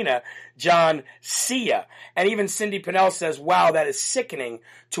John Cena, John Cia. And even Cindy Pinnell says, wow, that is sickening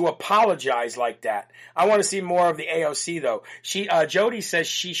to apologize like that. I want to see more of the AOC though. Jody says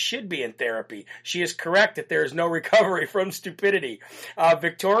she should be in therapy. She is correct that there is no recovery from stupidity.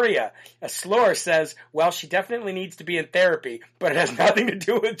 Victoria Slore says, well, she definitely needs to be in therapy, but it has nothing to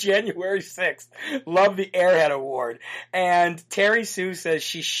do with January 6th. Love the Airhead Award. And Terry Sue says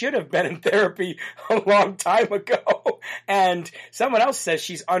she should have been in therapy a long time ago. And someone else says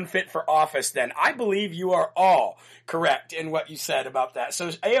she's unfit for office then. I believe you are all correct in what you said about that. So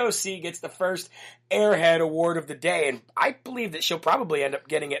AOC gets the first Airhead Award of the day, and I believe that she'll probably end up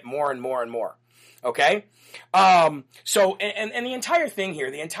getting it more and more and more. Okay? So the entire thing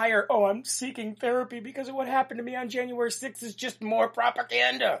here, I'm seeking therapy because of what happened to me on January 6th is just more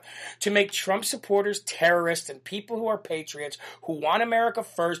propaganda to make Trump supporters terrorists and people who are patriots, who want America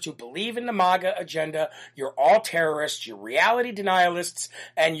first, who believe in the MAGA agenda. You're all terrorists, you're reality denialists,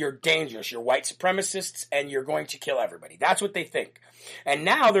 and you're dangerous. You're white supremacists, and you're going to kill everybody. That's what they think. And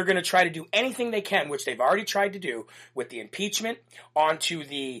now they're going to try to do anything they can, which they've already tried to do with the impeachment onto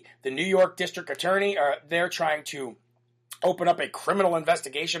the New York district attorney. They're trying to open up a criminal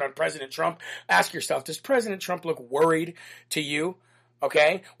investigation on President Trump. Ask yourself, does President Trump look worried to you?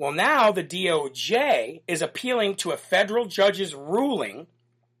 Okay. Well, now the DOJ is appealing to a federal judge's ruling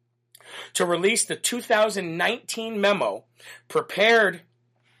to release the 2019 memo prepared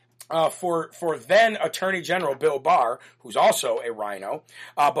for then Attorney General Bill Barr, who's also a rhino,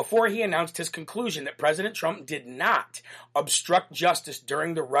 before he announced his conclusion that President Trump did not obstruct justice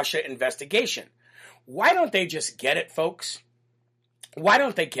during the Russia investigation. Why don't they just get it, folks? Why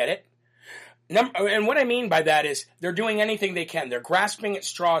don't they get it? And what I mean by that is they're doing anything they can. They're grasping at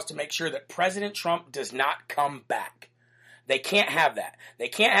straws to make sure that President Trump does not come back. They can't have that. They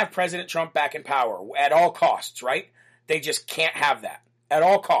can't have President Trump back in power at all costs, right? They just can't have that. At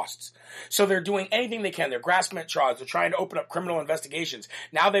all costs. So they're doing anything they can. They're grasping at straws. They're trying to open up criminal investigations.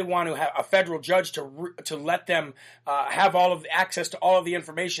 Now they want to have a federal judge to let them have all of the access to all of the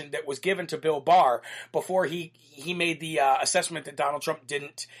information that was given to Bill Barr before he made the assessment that Donald Trump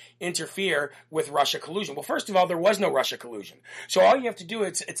didn't interfere with Russia collusion. Well, first of all, there was no Russia collusion. So all you have to do,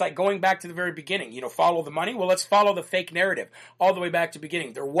 it's like going back to the very beginning. Follow the money. Well, let's follow the fake narrative all the way back to the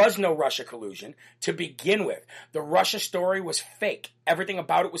beginning. There was no Russia collusion to begin with. The Russia story was fake. Everything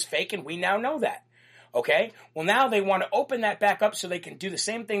about it was fake, and we now know that. Okay? Well, now they want to open that back up so they can do the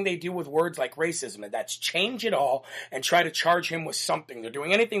same thing they do with words like racism, and that's change it all and try to charge him with something. They're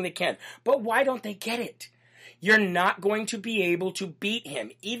doing anything they can. But why don't they get it? You're not going to be able to beat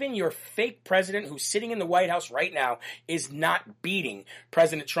him. Even your fake president who's sitting in the White House right now is not beating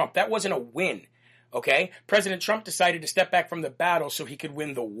President Trump. That wasn't a win. Okay? President Trump decided to step back from the battle so he could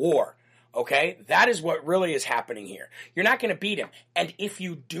win the war. Okay? That is what really is happening here. You're not going to beat him. And if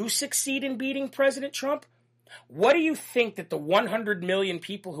you do succeed in beating President Trump, what do you think that the 100 million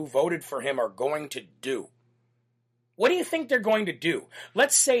people who voted for him are going to do? What do you think they're going to do?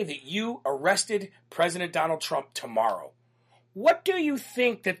 Let's say that you arrested President Donald Trump tomorrow. What do you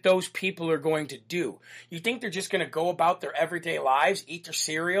think that those people are going to do? You think they're just going to go about their everyday lives, eat their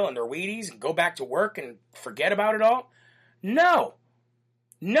cereal and their Wheaties, and go back to work and forget about it all? No.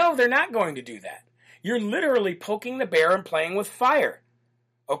 No, they're not going to do that. You're literally poking the bear and playing with fire.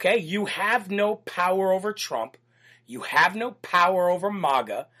 Okay? You have no power over Trump. You have no power over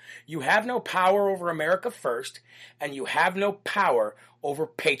MAGA. You have no power over America First. And you have no power over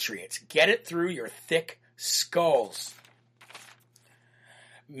patriots. Get it through your thick skulls.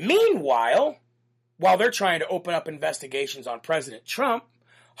 Meanwhile, while they're trying to open up investigations on President Trump,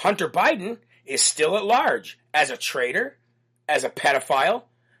 Hunter Biden is still at large as a traitor, as a pedophile,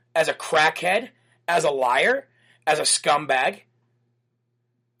 as a crackhead, as a liar, as a scumbag.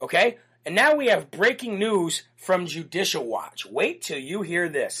 Okay? And now we have breaking news from Judicial Watch. Wait till you hear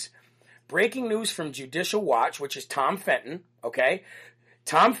this. Breaking news from Judicial Watch, which is Tom Fenton, okay?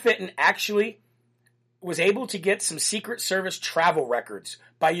 Tom Fenton actually was able to get some Secret Service travel records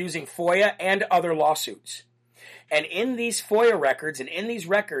by using FOIA and other lawsuits. And in these FOIA records and in these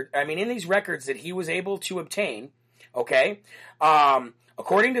records that he was able to obtain, okay,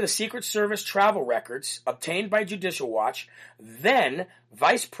 according to the Secret Service travel records obtained by Judicial Watch, then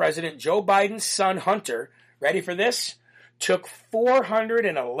Vice President Joe Biden's son Hunter, ready for this, took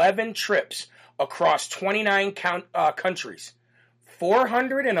 411 trips across 29 countries.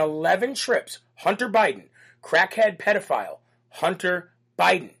 411 trips. Hunter Biden, crackhead pedophile, Hunter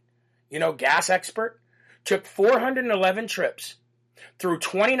Biden, gas expert, took 411 trips through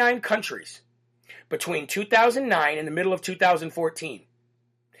 29 countries between 2009 and the middle of 2014.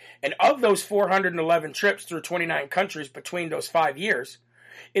 And of those 411 trips through 29 countries between those 5 years,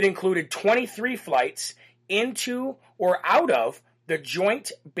 it included 23 flights into or out of the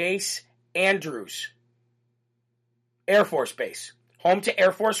Joint Base Andrews Air Force Base, home to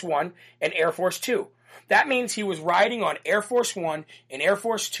Air Force One and Air Force Two. That means he was riding on Air Force One and Air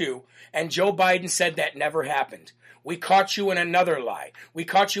Force Two, and Joe Biden said that never happened. We caught you in another lie. We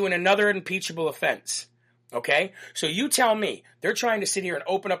caught you in another impeachable offense. Okay? So you tell me, they're trying to sit here and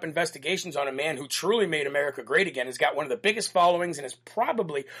open up investigations on a man who truly made America great again, has got one of the biggest followings, and is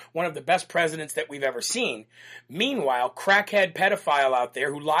probably one of the best presidents that we've ever seen. Meanwhile, crackhead pedophile out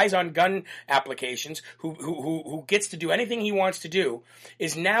there who lies on gun applications, who gets to do anything he wants to do,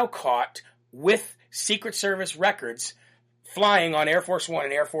 is now caught with Secret Service records flying on Air Force One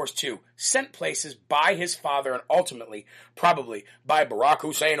and Air Force Two, sent places by his father and ultimately, probably, by Barack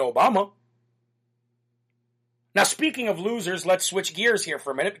Hussein Obama. Now, speaking of losers, let's switch gears here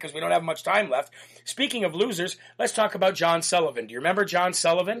for a minute because we don't have much time left. Speaking of losers, let's talk about John Sullivan. Do you remember John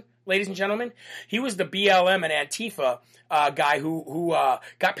Sullivan, ladies and gentlemen? He was the BLM and Antifa guy who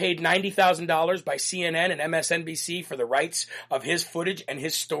got paid $90,000 by CNN and MSNBC for the rights of his footage and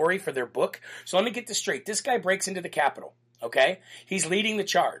his story for their book. So let me get this straight. This guy breaks into the Capitol, okay? He's leading the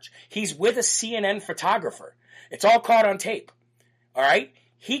charge. He's with a CNN photographer. It's all caught on tape, all right?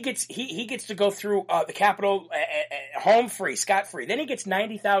 He gets to go through the Capitol home free, scot free. Then he gets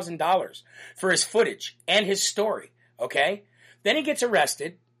 $90,000 for his footage and his story. Okay, then he gets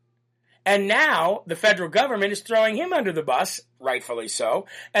arrested, and now the federal government is throwing him under the bus, rightfully so,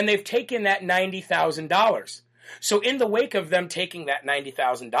 and they've taken that $90,000. So in the wake of them taking that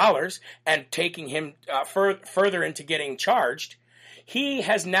 $90,000 and taking him further into getting charged, he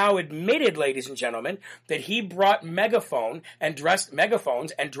has now admitted, ladies and gentlemen, that he brought megaphones and dressed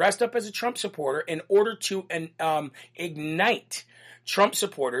up as a Trump supporter in order to ignite Trump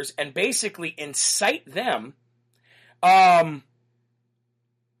supporters and basically incite them to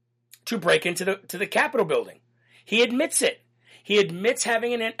break into the Capitol building. He admits it. He admits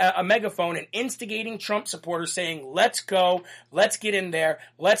having a megaphone and instigating Trump supporters saying, let's go, let's get in there,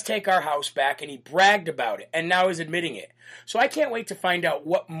 let's take our house back, and he bragged about it, and now is admitting it. So I can't wait to find out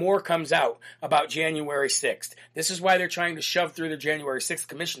what more comes out about January 6th. This is why they're trying to shove through the January 6th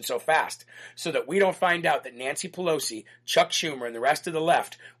commission so fast, so that we don't find out that Nancy Pelosi, Chuck Schumer, and the rest of the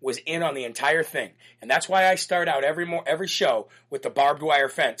left was in on the entire thing. And that's why I start out every show with the barbed wire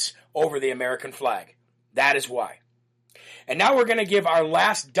fence over the American flag. That is why. And now we're going to give our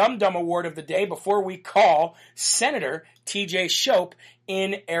last Dum Dum Award of the day before we call Senator T.J. Shope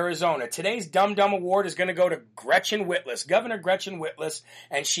in Arizona. Today's Dum Dum Award is going to go to Gretchen Whitlas, Governor Gretchen Whitlas,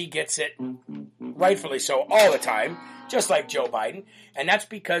 and she gets it, rightfully so, all the time, just like Joe Biden. And that's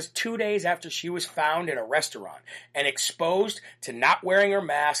because 2 days after she was found in a restaurant and exposed to not wearing her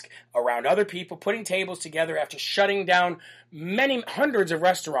mask around other people, putting tables together after shutting down hundreds of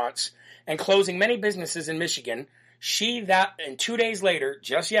restaurants and closing many businesses in Michigan, and 2 days later,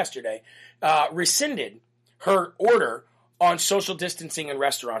 just yesterday, rescinded her order on social distancing in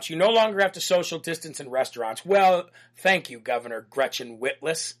restaurants. You no longer have to social distance in restaurants. Well, thank you, Governor Gretchen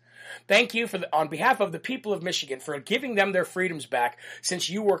Whitlas. Thank you on behalf of the people of Michigan for giving them their freedoms back since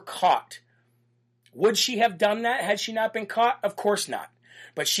you were caught. Would she have done that had she not been caught? Of course not.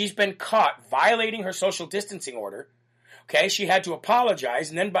 But she's been caught violating her social distancing order. Okay, she had to apologize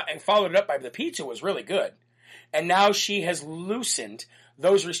and followed it up by the pizza was really good. And now she has loosened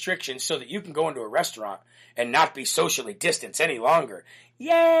those restrictions so that you can go into a restaurant and not be socially distanced any longer.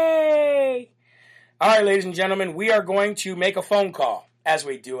 Yay! All right, ladies and gentlemen, we are going to make a phone call, as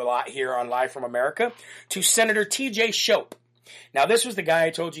we do a lot here on Live from America, to Senator T.J. Shope. Now, this was the guy I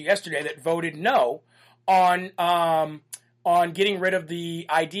told you yesterday that voted no on on getting rid of the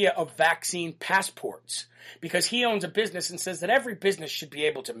idea of vaccine passports, because he owns a business and says that every business should be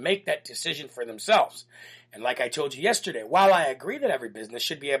able to make that decision for themselves. And like I told you yesterday, while I agree that every business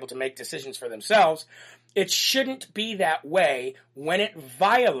should be able to make decisions for themselves, it shouldn't be that way when it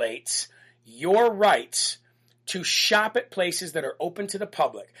violates your rights to shop at places that are open to the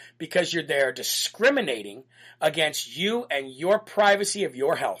public, because you're there discriminating against you and your privacy of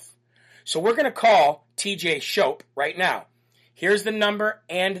your health. So we're going to call TJ Shope right now. Here's the number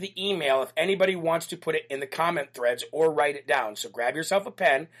and the email if anybody wants to put it in the comment threads or write it down. So grab yourself a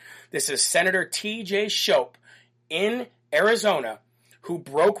pen. This is Senator TJ Shope in Arizona, who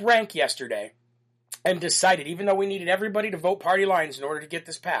broke rank yesterday and decided, even though we needed everybody to vote party lines in order to get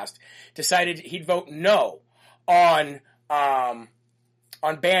this passed, decided he'd vote no on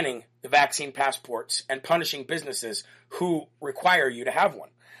banning the vaccine passports and punishing businesses who require you to have one.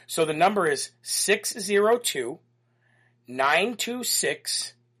 So the number is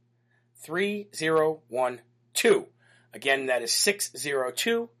 602-926-3012. Again, that is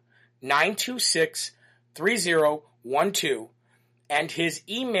 602-926-3012. And his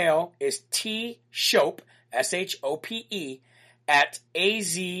email is tshope, S-H-O-P-E, at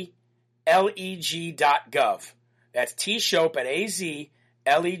azleg.gov. That's tshope at azleg.gov.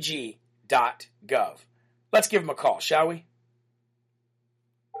 Let's give him a call, shall we?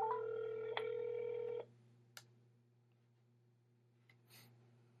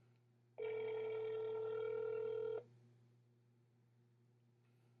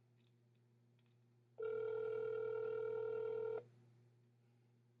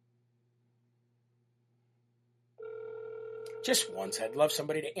 Just once, I'd love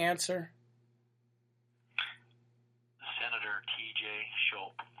somebody to answer. Senator TJ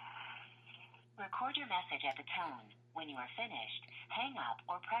Shope. Record your message at the tone. When you are finished, hang up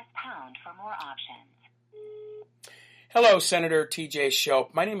or press pound for more options. Hello, Senator TJ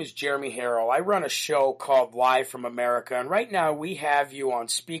Shope. My name is Jeremy Harrell. I run a show called Live from America, and right now we have you on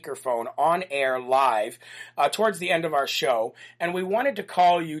speakerphone, on air, live, towards the end of our show, and we wanted to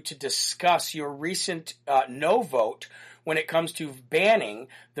call you to discuss your recent no vote when it comes to banning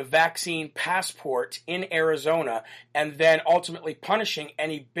the vaccine passport in Arizona and then ultimately punishing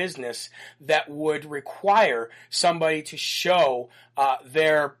any business that would require somebody to show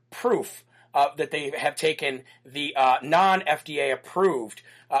their proof that they have taken the non-FDA approved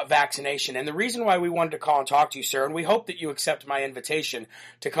vaccination. And the reason why we wanted to call and talk to you, sir, and we hope that you accept my invitation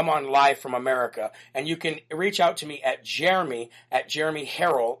to come on Live from America. And you can reach out to me at Jeremy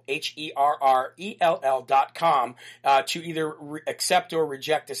Harrell, HERRELL.com, to either accept or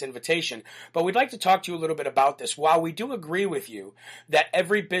reject this invitation. But we'd like to talk to you a little bit about this. While we do agree with you that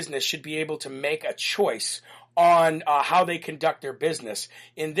every business should be able to make a choice on how they conduct their business,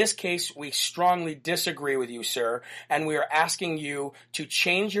 in this case, we strongly disagree with you, sir, and we are asking you to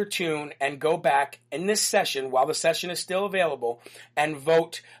change your tune and go back in this session, while the session is still available, and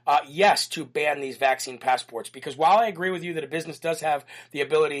vote yes to ban these vaccine passports. Because while I agree with you that a business should have the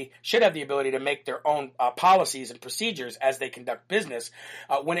ability to make their own policies and procedures as they conduct business,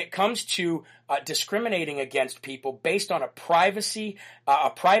 when it comes to discriminating against people based on a private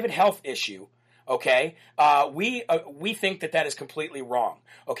health issue, okay, we think that is completely wrong.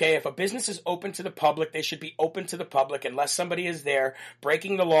 Okay, if a business is open to the public, they should be open to the public unless somebody is there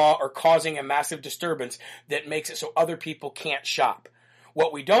breaking the law or causing a massive disturbance that makes it so other people can't shop.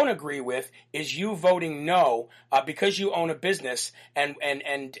 What we don't agree with is you voting no because you own a business and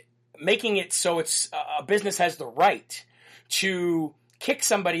making it so it's a business has the right to kick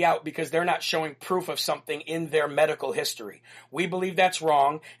somebody out because they're not showing proof of something in their medical history. We believe that's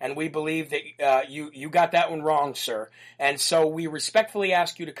wrong, and we believe that you got that one wrong, sir. And so we respectfully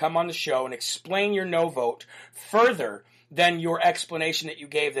ask you to come on the show and explain your no vote further than your explanation that you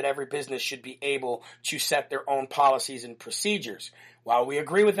gave that every business should be able to set their own policies and procedures. While we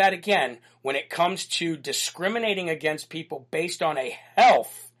agree with that again, when it comes to discriminating against people based on a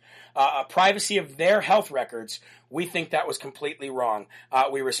privacy of their health records, we think that was completely wrong.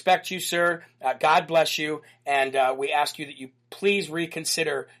 We respect you, sir. God bless you. And we ask you that you please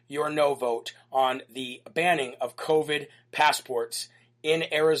reconsider your no vote on the banning of COVID passports in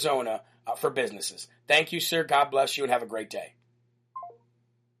Arizona for businesses. Thank you, sir. God bless you and have a great day.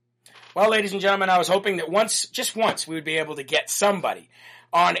 Well, ladies and gentlemen, I was hoping that just once, we would be able to get somebody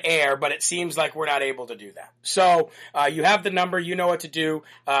on air, but it seems like we're not able to do that. So you have the number, you know what to do.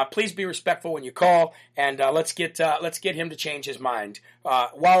 Please be respectful when you call, and let's get him to change his mind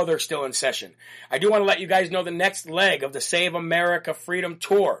while they're still in session. I do want to let you guys know the next leg of the Save America Freedom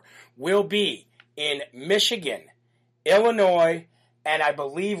Tour will be in Michigan, Illinois, and I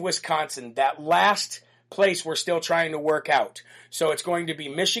believe Wisconsin. That last place we're still trying to work out. So it's going to be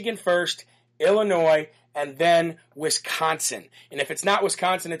Michigan first, Illinois, and then Wisconsin. And if it's not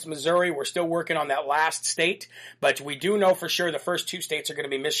Wisconsin, it's Missouri. We're still working on that last state, but we do know for sure the first two states are going to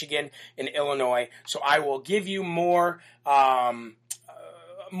be Michigan and Illinois. So I will give you more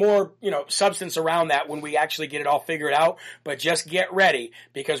substance around that when we actually get it all figured out. But just get ready,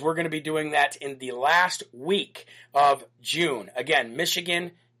 because we're going to be doing that in the last week of June. Again,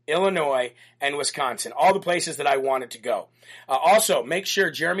 Michigan, Illinois, and Wisconsin. All the places that I wanted to go. Also, make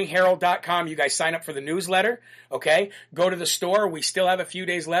sure JeremyHerald.com, you guys sign up for the newsletter, okay? Go to the store. We still have a few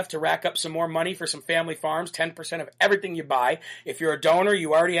days left to rack up some more money for some family farms, 10% of everything you buy. If you're a donor,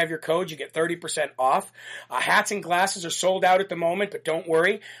 you already have your code. You get 30% off. Hats and glasses are sold out at the moment, but don't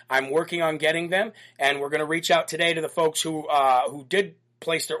worry. I'm working on getting them, and we're going to reach out today to the folks who did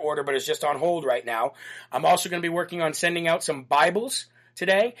place their order, but is just on hold right now. I'm also going to be working on sending out some Bibles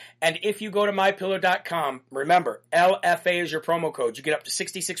today. And if you go to MyPillow.com, remember, LFA is your promo code. You get up to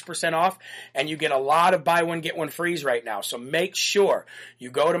 66% off, and you get a lot of buy one, get one frees right now. So make sure you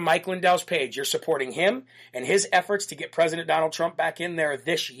go to Mike Lindell's page. You're supporting him and his efforts to get President Donald Trump back in there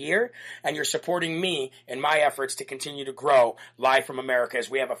this year, and you're supporting me in my efforts to continue to grow Live from America, as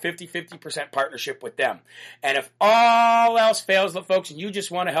we have a 50-50% partnership with them. And if all else fails, folks, and you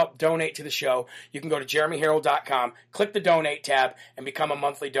just want to help donate to the show, you can go to JeremyHerald.com, click the donate tab, and become a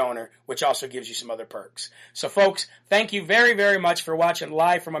monthly donor, which also gives you some other perks. So folks, thank you very, very much for watching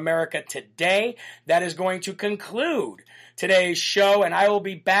Live from America today. That is going to conclude today's show, and I will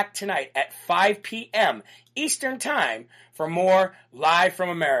be back tonight at 5 p.m. Eastern Time for more Live from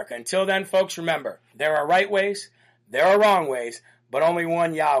America. Until then, folks, remember, there are right ways, there are wrong ways, but only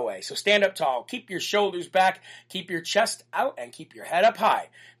one Yahweh. So stand up tall, keep your shoulders back, keep your chest out, and keep your head up high,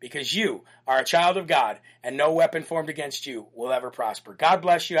 because you are a child of God, and no weapon formed against you will ever prosper. God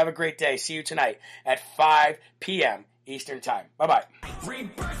bless you. Have a great day. See you tonight at 5 p.m. Eastern Time. Bye-bye.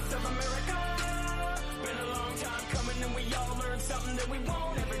 Rebirth of America. Been a long time coming, and we all learned something that we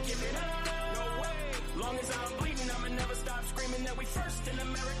won't ever give it up. No way. Long as I'm bleeding, I'ma never stop screaming that we first in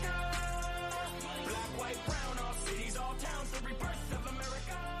America. Black, white, brown, all cities, all towns, the rebirth of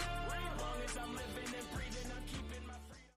America. As long as I'm living.